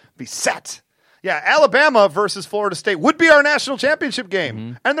 That's right. Be set. Yeah, Alabama versus Florida State would be our national championship game,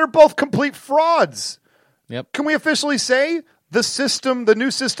 Mm-hmm. and they're both complete frauds. Yep, Can we officially say the new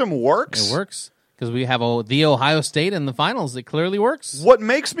system works? it works because we have the Ohio State in the finals. It clearly works. What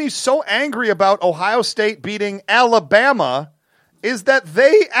makes me so angry about Ohio State beating Alabama is that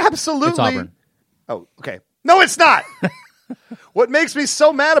they absolutely... It's Auburn. Oh, okay. No, it's not. What makes me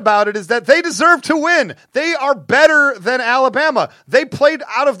so mad about it is that they deserve to win. They are better than Alabama. They played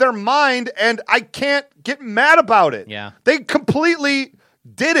out of their mind, and I can't get mad about it. Yeah. They completely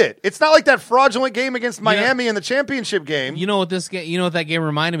did it. It's not like that fraudulent game against Miami in the championship game. You know what this game? You know what that game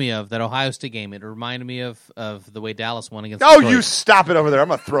reminded me of? That Ohio State game. It reminded me of the way Dallas won against. Oh, Detroit. you stop it over there. I'm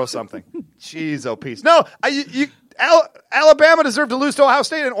going to throw something. Jeez, oh, peace. No, Alabama deserved to lose to Ohio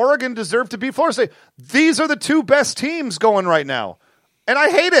State, and Oregon deserved to beat Florida State. These are the 2 best teams going right now, and I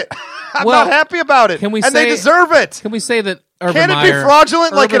hate it. I'm Well, not happy about it, can we and they say- deserve it. Can we say that Urban Can it be Meyer-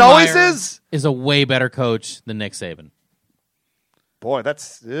 fraudulent like it Urban always Meyer is? Is a way better coach than Nick Saban. Boy,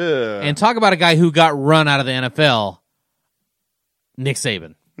 that's... And talk about a guy who got run out of the NFL, Nick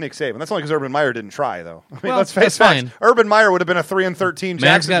Saban. Nick Saban. That's only because Urban Meyer didn't try, though. I mean, Well, let's face that's it. fine. Urban Meyer would have been a 3-13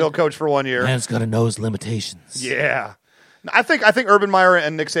 Jacksonville coach for 1 year. Man's got to know his limitations. Yeah. I think Urban Meyer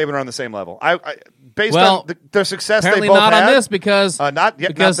and Nick Saban are on the same level. Based Well, on their success they Apparently both not had. on this because not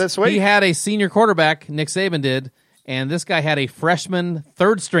this week. he had a senior quarterback, Nick Saban did, and this guy had a freshman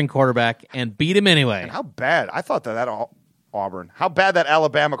third-string quarterback and beat him anyway. How bad? I thought that Auburn. How bad that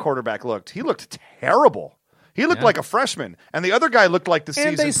Alabama quarterback looked. He looked terrible. He looked like a freshman, and the other guy looked like the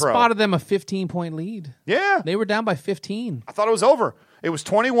And seasoned they pro. spotted them a 15-point lead. Yeah. They were down by 15. I thought it was over. It was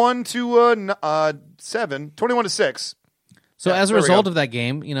 21 to 7, 21 to 6. So as a there we result go. of that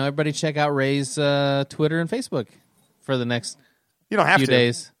game, everybody check out Ray's Twitter and Facebook for the next You don't have few to.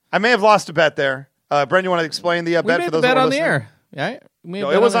 days. I may have lost a bet there. Brent, you want to explain the We bet made for the those bet that were on the listening? air. Yeah, we made No,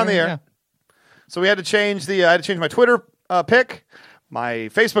 the it bet was on the air. Yeah. So we had to change I had to change my Twitter pick, my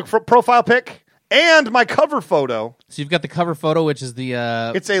Facebook profile pick, and my cover photo. So you've got the cover photo, which is the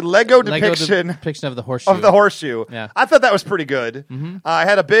It's a Lego Lego depiction depiction of the horseshoe. of the horseshoe. Yeah. I thought that was pretty good. I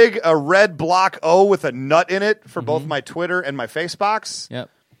had a big red block O with a nut in it for both my Twitter and my face box. Yep.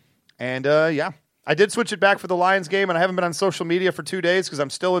 And yeah, I did switch it back for the Lions game, and I haven't been on social media for 2 days because I'm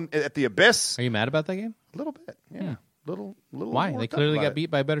still at the abyss. Are you mad about that game? A little bit, yeah. Little. Why? They worked up clearly about got it.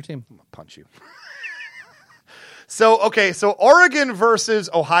 beat by a better team. I'm gonna punch you. So Oregon versus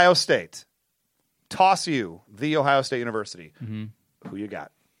Ohio State. Toss you the Ohio State University. Who you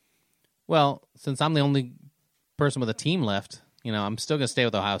got? Well, since I'm the only person with a team left, I'm still going to stay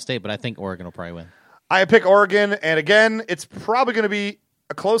with Ohio State, but I think Oregon will probably win. I pick Oregon, and again, it's probably going to be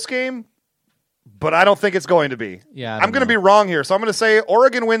a close game, but I don't think it's going to be. Yeah, I I'm don't going to know. be wrong here, so I'm going to say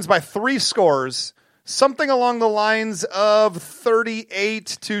Oregon wins by 3 scores, something along the lines of 38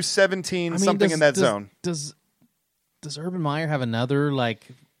 to 17, something in that zone. Does Urban Meyer have another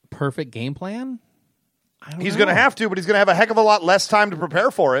perfect game plan? I don't He's know. going to have to, but he's going to have a heck of a lot less time to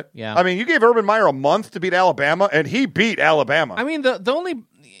prepare for it. Yeah. I mean, you gave Urban Meyer a month to beat Alabama, and he beat Alabama. I mean, the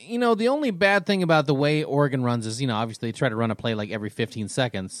only bad thing about the way Oregon runs is, obviously they try to run a play every 15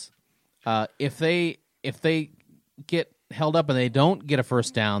 seconds. If they get held up and they don't get a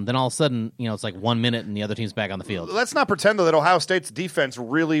first down, then all of a sudden, it's 1 minute and the other team's back on the field. Let's not pretend, though, that Ohio State's defense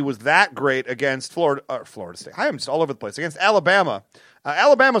really was that great against Florida State. I am just all over the place. Against Alabama.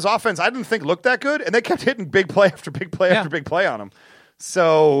 Alabama's offense, I didn't think looked that good, and they kept hitting big play after big play after big play on them.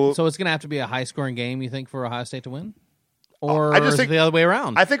 So So it's going to have to be a high-scoring game, you think, for Ohio State to win? Or I just is think it the other way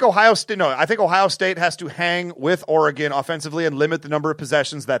around? I think Ohio State has to hang with Oregon offensively and limit the number of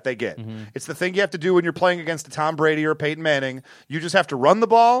possessions that they get. It's the thing you have to do when you're playing against a Tom Brady or a Peyton Manning. You just have to run the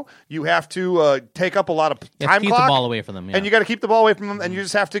ball. You have to take up a lot of You have time to keep clock, the ball away from them. Yeah. and you got to keep the ball away from them. And you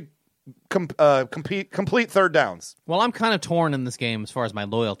just have to complete third downs. Well, I'm kind of torn in this game as far as my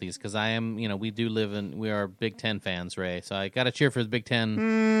loyalties because I am, we are Big Ten fans, Ray. So I got to cheer for the Big Ten,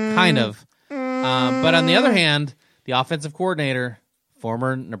 kind of. But on the other hand, the offensive coordinator,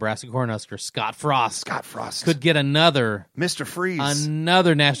 former Nebraska Cornhusker Scott Frost, could get another Mr. Freeze.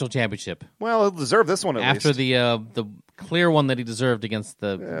 another national championship Well, he'll deserve this one at after least. the clear one that he deserved against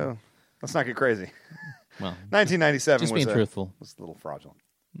the. Yeah. Let's not get crazy. Well, 1997 just was being truthful. was a little fraudulent.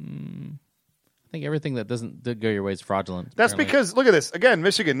 I think everything that doesn't go your way is fraudulent. That's apparently. because, look at this. Again,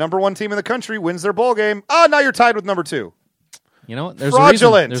 Michigan, number 1 team in the country, wins their bowl game. Oh, now you're tied with number 2. You know what? There's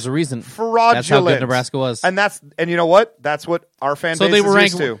Fraudulent. There's a reason. Fraudulent. That's how good Nebraska was. And you know what? That's what our fan So base they were is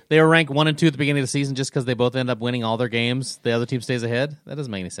ranked. used to. They were ranked 1 and 2 at the beginning of the season just because they both end up winning all their games. The other team stays ahead. That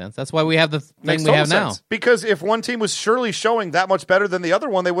doesn't make any sense. That's why we have the thing Makes we total have now. sense. Because if one team was surely showing that much better than the other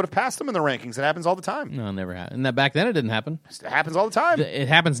one, they would have passed them in the rankings. It happens all the time. No, it never happened. And that back then it didn't happen. It happens all the time. It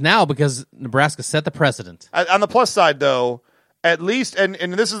happens now because Nebraska set the precedent. On the plus side, though, at least, and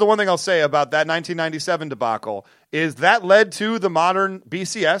this is the one thing I'll say about that 1997 debacle, is that led to the modern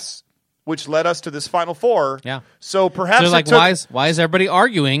BCS, which led us to this Final Four. Yeah. So perhaps So like, it took, why is everybody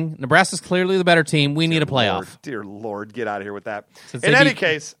arguing? Nebraska's clearly the better team. We need a playoff. Lord, dear Lord, get out of here with that. Since In they any beat-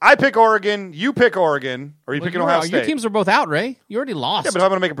 case, I pick Oregon. You pick Oregon, or you Well, picking Ohio your State? teams are both out, Ray. You already lost. Yeah, but I'm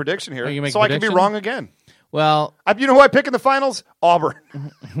going to make a prediction here, Oh, you make so a I can be prediction? wrong again. Well, You know who I pick in the finals? Auburn.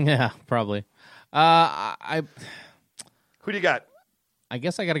 yeah, probably. Who do you got? I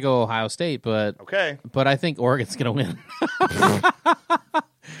guess I got to go Ohio State, but Okay, I think Oregon's going to win.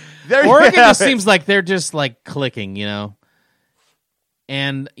 there Oregon you have just it. seems like they're just clicking,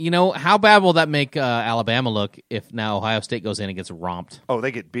 And how bad will that make Alabama look if now Ohio State goes in and gets romped? Oh,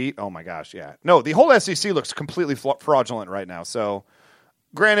 they get beat? Oh, my gosh, yeah. No, the whole SEC looks completely fraudulent right now. So,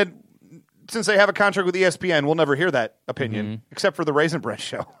 granted, since they have a contract with ESPN, we'll never hear that opinion, except for the Raisin Bread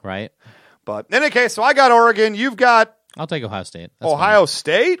show. Right? But in any case, so I got Oregon. You've got I'll take Ohio State. That's Ohio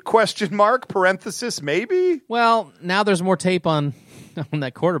State, question mark, parenthesis, maybe? fine. Well, now there's more tape on on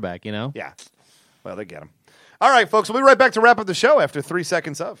that quarterback, you know? Yeah. Well, they get him. All right, folks. We'll be right back to wrap up the show after 3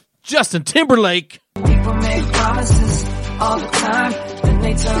 seconds of Justin Timberlake. People make promises all the time, then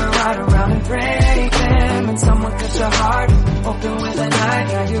they turn right around and break them. And someone cut your heart open with a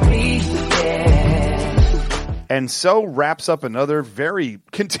knife, now you bleed, yeah. And so wraps up another very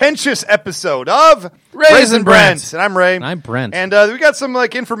contentious episode of Raisin Brent. And I'm Ray. And I'm Brent. And we got some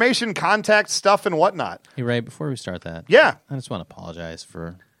information, contact stuff, and whatnot. Hey, Ray, before we start that, Yeah. I just want to apologize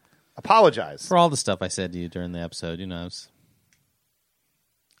for Apologize. all the stuff I said to you during the episode. You know,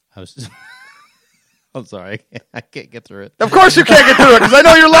 I was I'm sorry. I can't get through it. Of course you can't get through it because I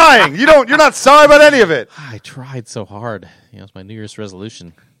know you're lying. You're not sorry about any of it. I tried so hard. You know, it's my New Year's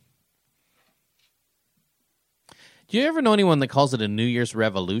resolution. Do you ever know anyone that calls it a New Year's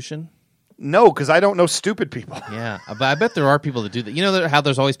revolution? No, because I don't know stupid people. Yeah, but I bet there are people that do that. You know how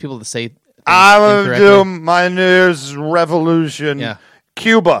there's always people that say things I'm going to incorrectly? do my New Year's revolution. Yeah.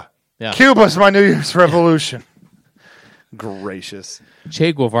 Cuba. Yeah. Cuba's my New Year's revolution. Gracious.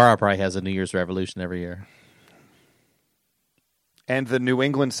 Che Guevara probably has a New Year's revolution every year. And the New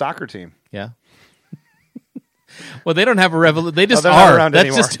England soccer team. Yeah. Well, they don't have a revolution. They just they're not are. around That's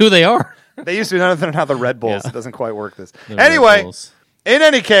anymore. just who they are. They used to be none other than how the Red Bulls. Yeah. It doesn't quite work this. The Red Anyway, Bulls. in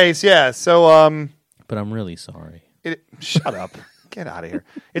any case, yeah. So, But I'm really sorry. shut up. Get out of here.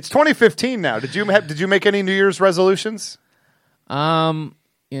 It's 2015 now. Did you make any New Year's resolutions?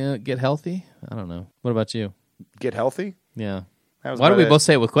 Yeah, get healthy. I don't know. What about you? Get healthy? Yeah. That was Why do about we it. both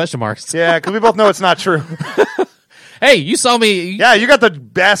say it with question marks? Yeah, because we both know it's not true. Hey, you saw me. Yeah, you got the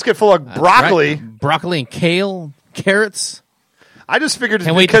basket full of broccoli. Right? Broccoli and kale, carrots. I just figured it's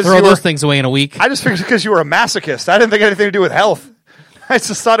Can't wait to because throw you were, those things away in a week. I just figured because you were a masochist. I didn't think it had anything to do with health. I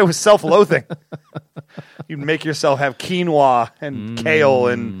just thought it was self-loathing. You'd make yourself have quinoa and kale,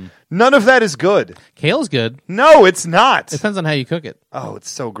 and none of that is good. Kale's good. No, it's not. Depends on how you cook it. Oh, it's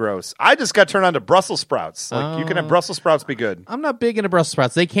so gross. I just got turned on to Brussels sprouts. Like you can have Brussels sprouts be good. I'm not big into Brussels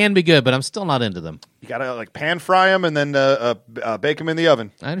sprouts. They can be good, but I'm still not into them. You gotta like pan fry them and then bake them in the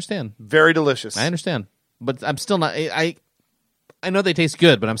oven. I understand. Very delicious. I understand. But I'm still not. I know they taste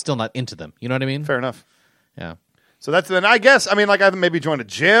good, but I'm still not into them. You know what I mean? Fair enough. Yeah. So that's then I guess I mean like I maybe join a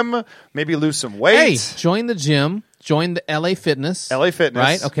gym, maybe lose some weight. Hey, join the gym. Join the LA Fitness. LA Fitness.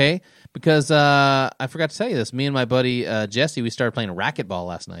 Right? Okay. Because I forgot to tell you this. Me and my buddy Jesse, we started playing racquetball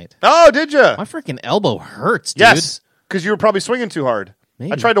last night. Oh, did you? My freaking elbow hurts, dude. Yes, because you were probably swinging too hard.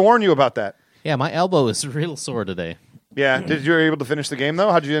 Maybe. I tried to warn you about that. Yeah, my elbow is real sore today. Yeah. Did you were able to finish the game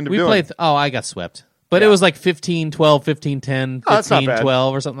though? How'd you end up We doing? played. I got swept. But Yeah. it was like 15-12, 15-10, Oh, that's not bad.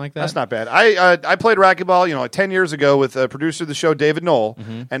 15-12 or something like that. That's not bad. I played racquetball, like 10 years ago with a producer of the show, David Knoll,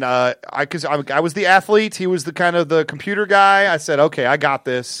 and I was the athlete, he was the kind of the computer guy. I said, okay, I got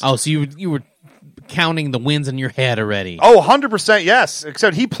this. Oh, so you were counting the wins in your head already. Oh, 100% yes.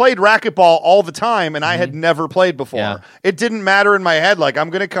 Except he played racquetball all the time, and I had never played before. Yeah. It didn't matter in my head. Like,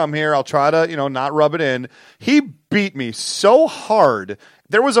 I'm going to come here. I'll try to, not rub it in. He beat me so hard.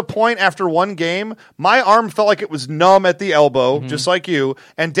 There was a point after one game, my arm felt like it was numb at the elbow, just like you.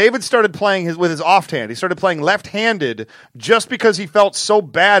 And David started playing with his offhand. He started playing left-handed just because he felt so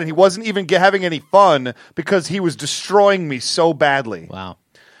bad, and he wasn't even having any fun because he was destroying me so badly. Wow.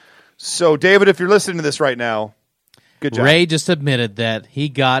 So, David, if you're listening to this right now, good job. Ray just admitted that he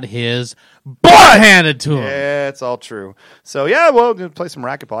got his butt handed to him. Yeah, it's all true. So, yeah, well, play some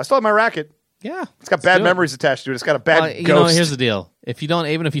racquetball. I still have my racket. Yeah. It's got bad memories attached to it. It's got a bad ghost. Here's the deal.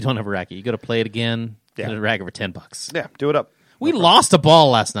 Even if you don't have a racket, you got to play it again. Yeah. Get a racket for $10. Yeah, do it up. We lost a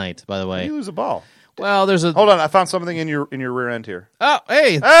ball last night, by the way. You lose a ball. Well, there's a Hold on, I found something in your rear end here. Oh,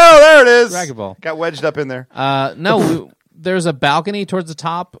 hey. Oh, there it is. Racquetball. Got wedged up in there. There's a balcony towards the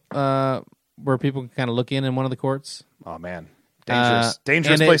top where people can kind of look in one of the courts. Oh man, dangerous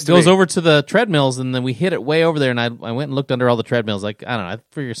and place it to goes be. over to the treadmills, and then we hit it way over there. And I went and looked under all the treadmills. Like, I don't know. I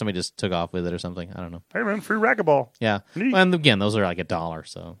figure somebody just took off with it or something. I don't know. Hey man, free racquetball. Yeah. Neat. And again, those are like $1.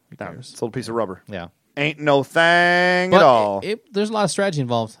 So who No, cares? it's a little piece of rubber. Yeah. Ain't no thing But at all. there's a lot of strategy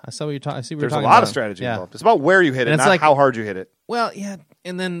involved. I saw what you're talking. I see what There's you're a talking lot about. of strategy Yeah. involved. It's about where you hit it, And it's not like- how hard you hit it. Well, yeah.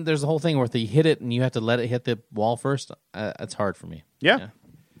 And then there's the whole thing where you hit it and you have to let it hit the wall first. It's hard for me. Yeah,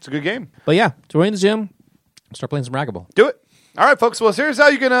 it's a good game. But yeah, join the gym. Start playing some racquetball. Do it. All right, folks. Well, here's how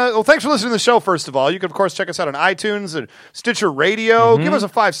you can. Well, thanks for listening to the show. First of all, you can of course check us out on iTunes and Stitcher Radio. Give us a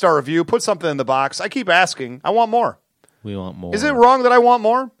 5-star review. Put something in the box. I keep asking. I want more. We want more. Is it wrong that I want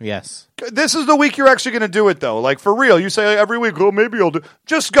more? Yes. This is the week you're actually going to do it, though. Like, for real. You say every week, oh, maybe I'll do.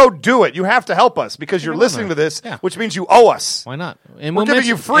 Just go do it. You have to help us because you're listening to this, Yeah. which means you owe us. Why not? And We're we'll giving mention-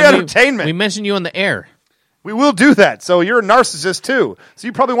 you free and entertainment. We mentioned you on the air. We will do that. So you're a narcissist, too. So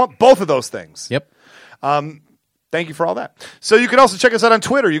you probably want both of those things. Yep. Thank you for all that. So you can also check us out on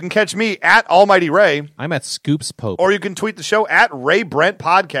Twitter. You can catch me at Almighty Ray, I'm at Scoops Pope. or you can tweet the show at Ray Brent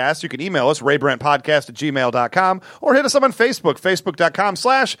Podcast. You can email us, raybrentpodcast@gmail.com, or hit us up on Facebook,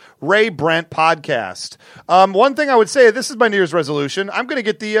 facebook.com/Ray Brent Podcast. One thing I would say, this is my New Year's resolution. I'm going to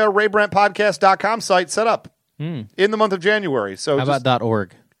get the raybrentpodcast.com site set up in the month of January. So How about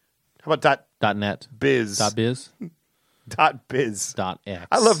 .org? how about .net? .biz? .biz? .biz. .x?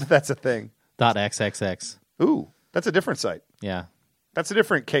 I love that that's a thing. .xxx. Ooh, that's a different site. Yeah. That's a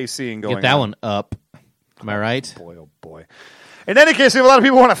different KCing going on. Get that one up. Am I right? Boy, oh boy. In any case, we have a lot of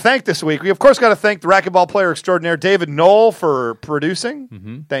people we want to thank this week. We, of course, got to thank the racquetball player extraordinaire, David Knoll, for producing.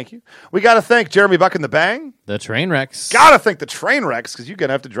 Mm-hmm. Thank you. We got to thank Jeremy Buck and the Bang. The train wrecks. Got to thank the train wrecks, because you're going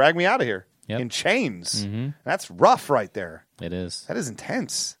to have to drag me out of here Yep. in chains. Mm-hmm. That's rough right there. It is. That is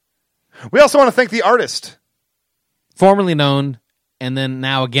intense. We also want to thank the artist. Formerly known, and then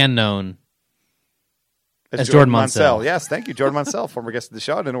now again known as Jordan Monsell. Yes, thank you, Jordan Monsell, former guest of the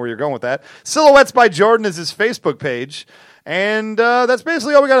show. I didn't know where you're going with that. Silhouettes by Jordan is his Facebook page. And that's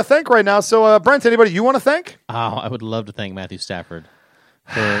basically all we got to thank right now. So, Brent, anybody you want to thank? Oh, I would love to thank Matthew Stafford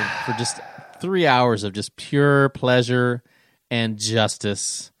for just 3 hours of just pure pleasure and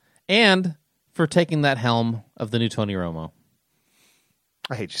justice, and for taking that helm of the new Tony Romo.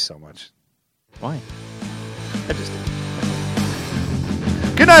 I hate you so much. Why? I just do.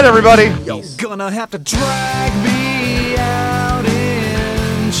 Good night, everybody. You're gonna have to drag me out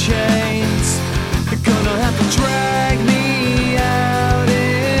in chains. You're gonna have to drag me out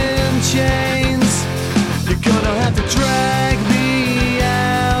in chains. You're gonna have to drag me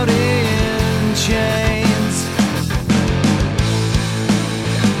out in chains.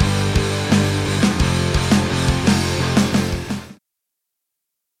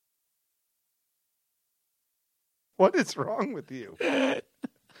 What is wrong with you?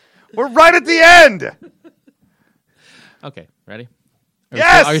 We're right at the end. Okay, ready?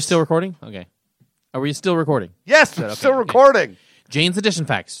 Yes! Are you still recording? Okay. Are we still recording? Yes, we're still recording. Jane's Addition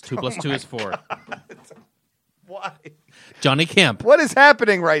facts. 2 + 2 is 4. Why? Johnny Kemp What is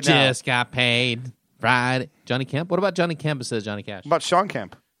happening right now? just got paid Friday. Johnny Kemp? What about Johnny Kemp instead of Johnny Cash? What about Sean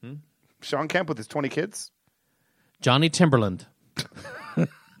Kemp? Sean Kemp with his 20 kids? Johnny Timberland.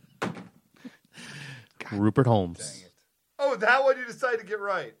 Rupert Holmes. Oh, that one you decided to get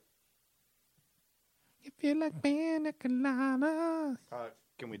right. If you like pina colada.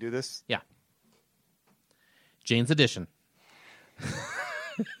 Can we do this? Yeah. Jane's Addition.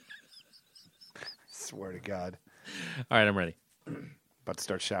 Swear to God. All right, I'm ready. About to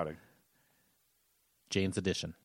start shouting. Jane's Addition.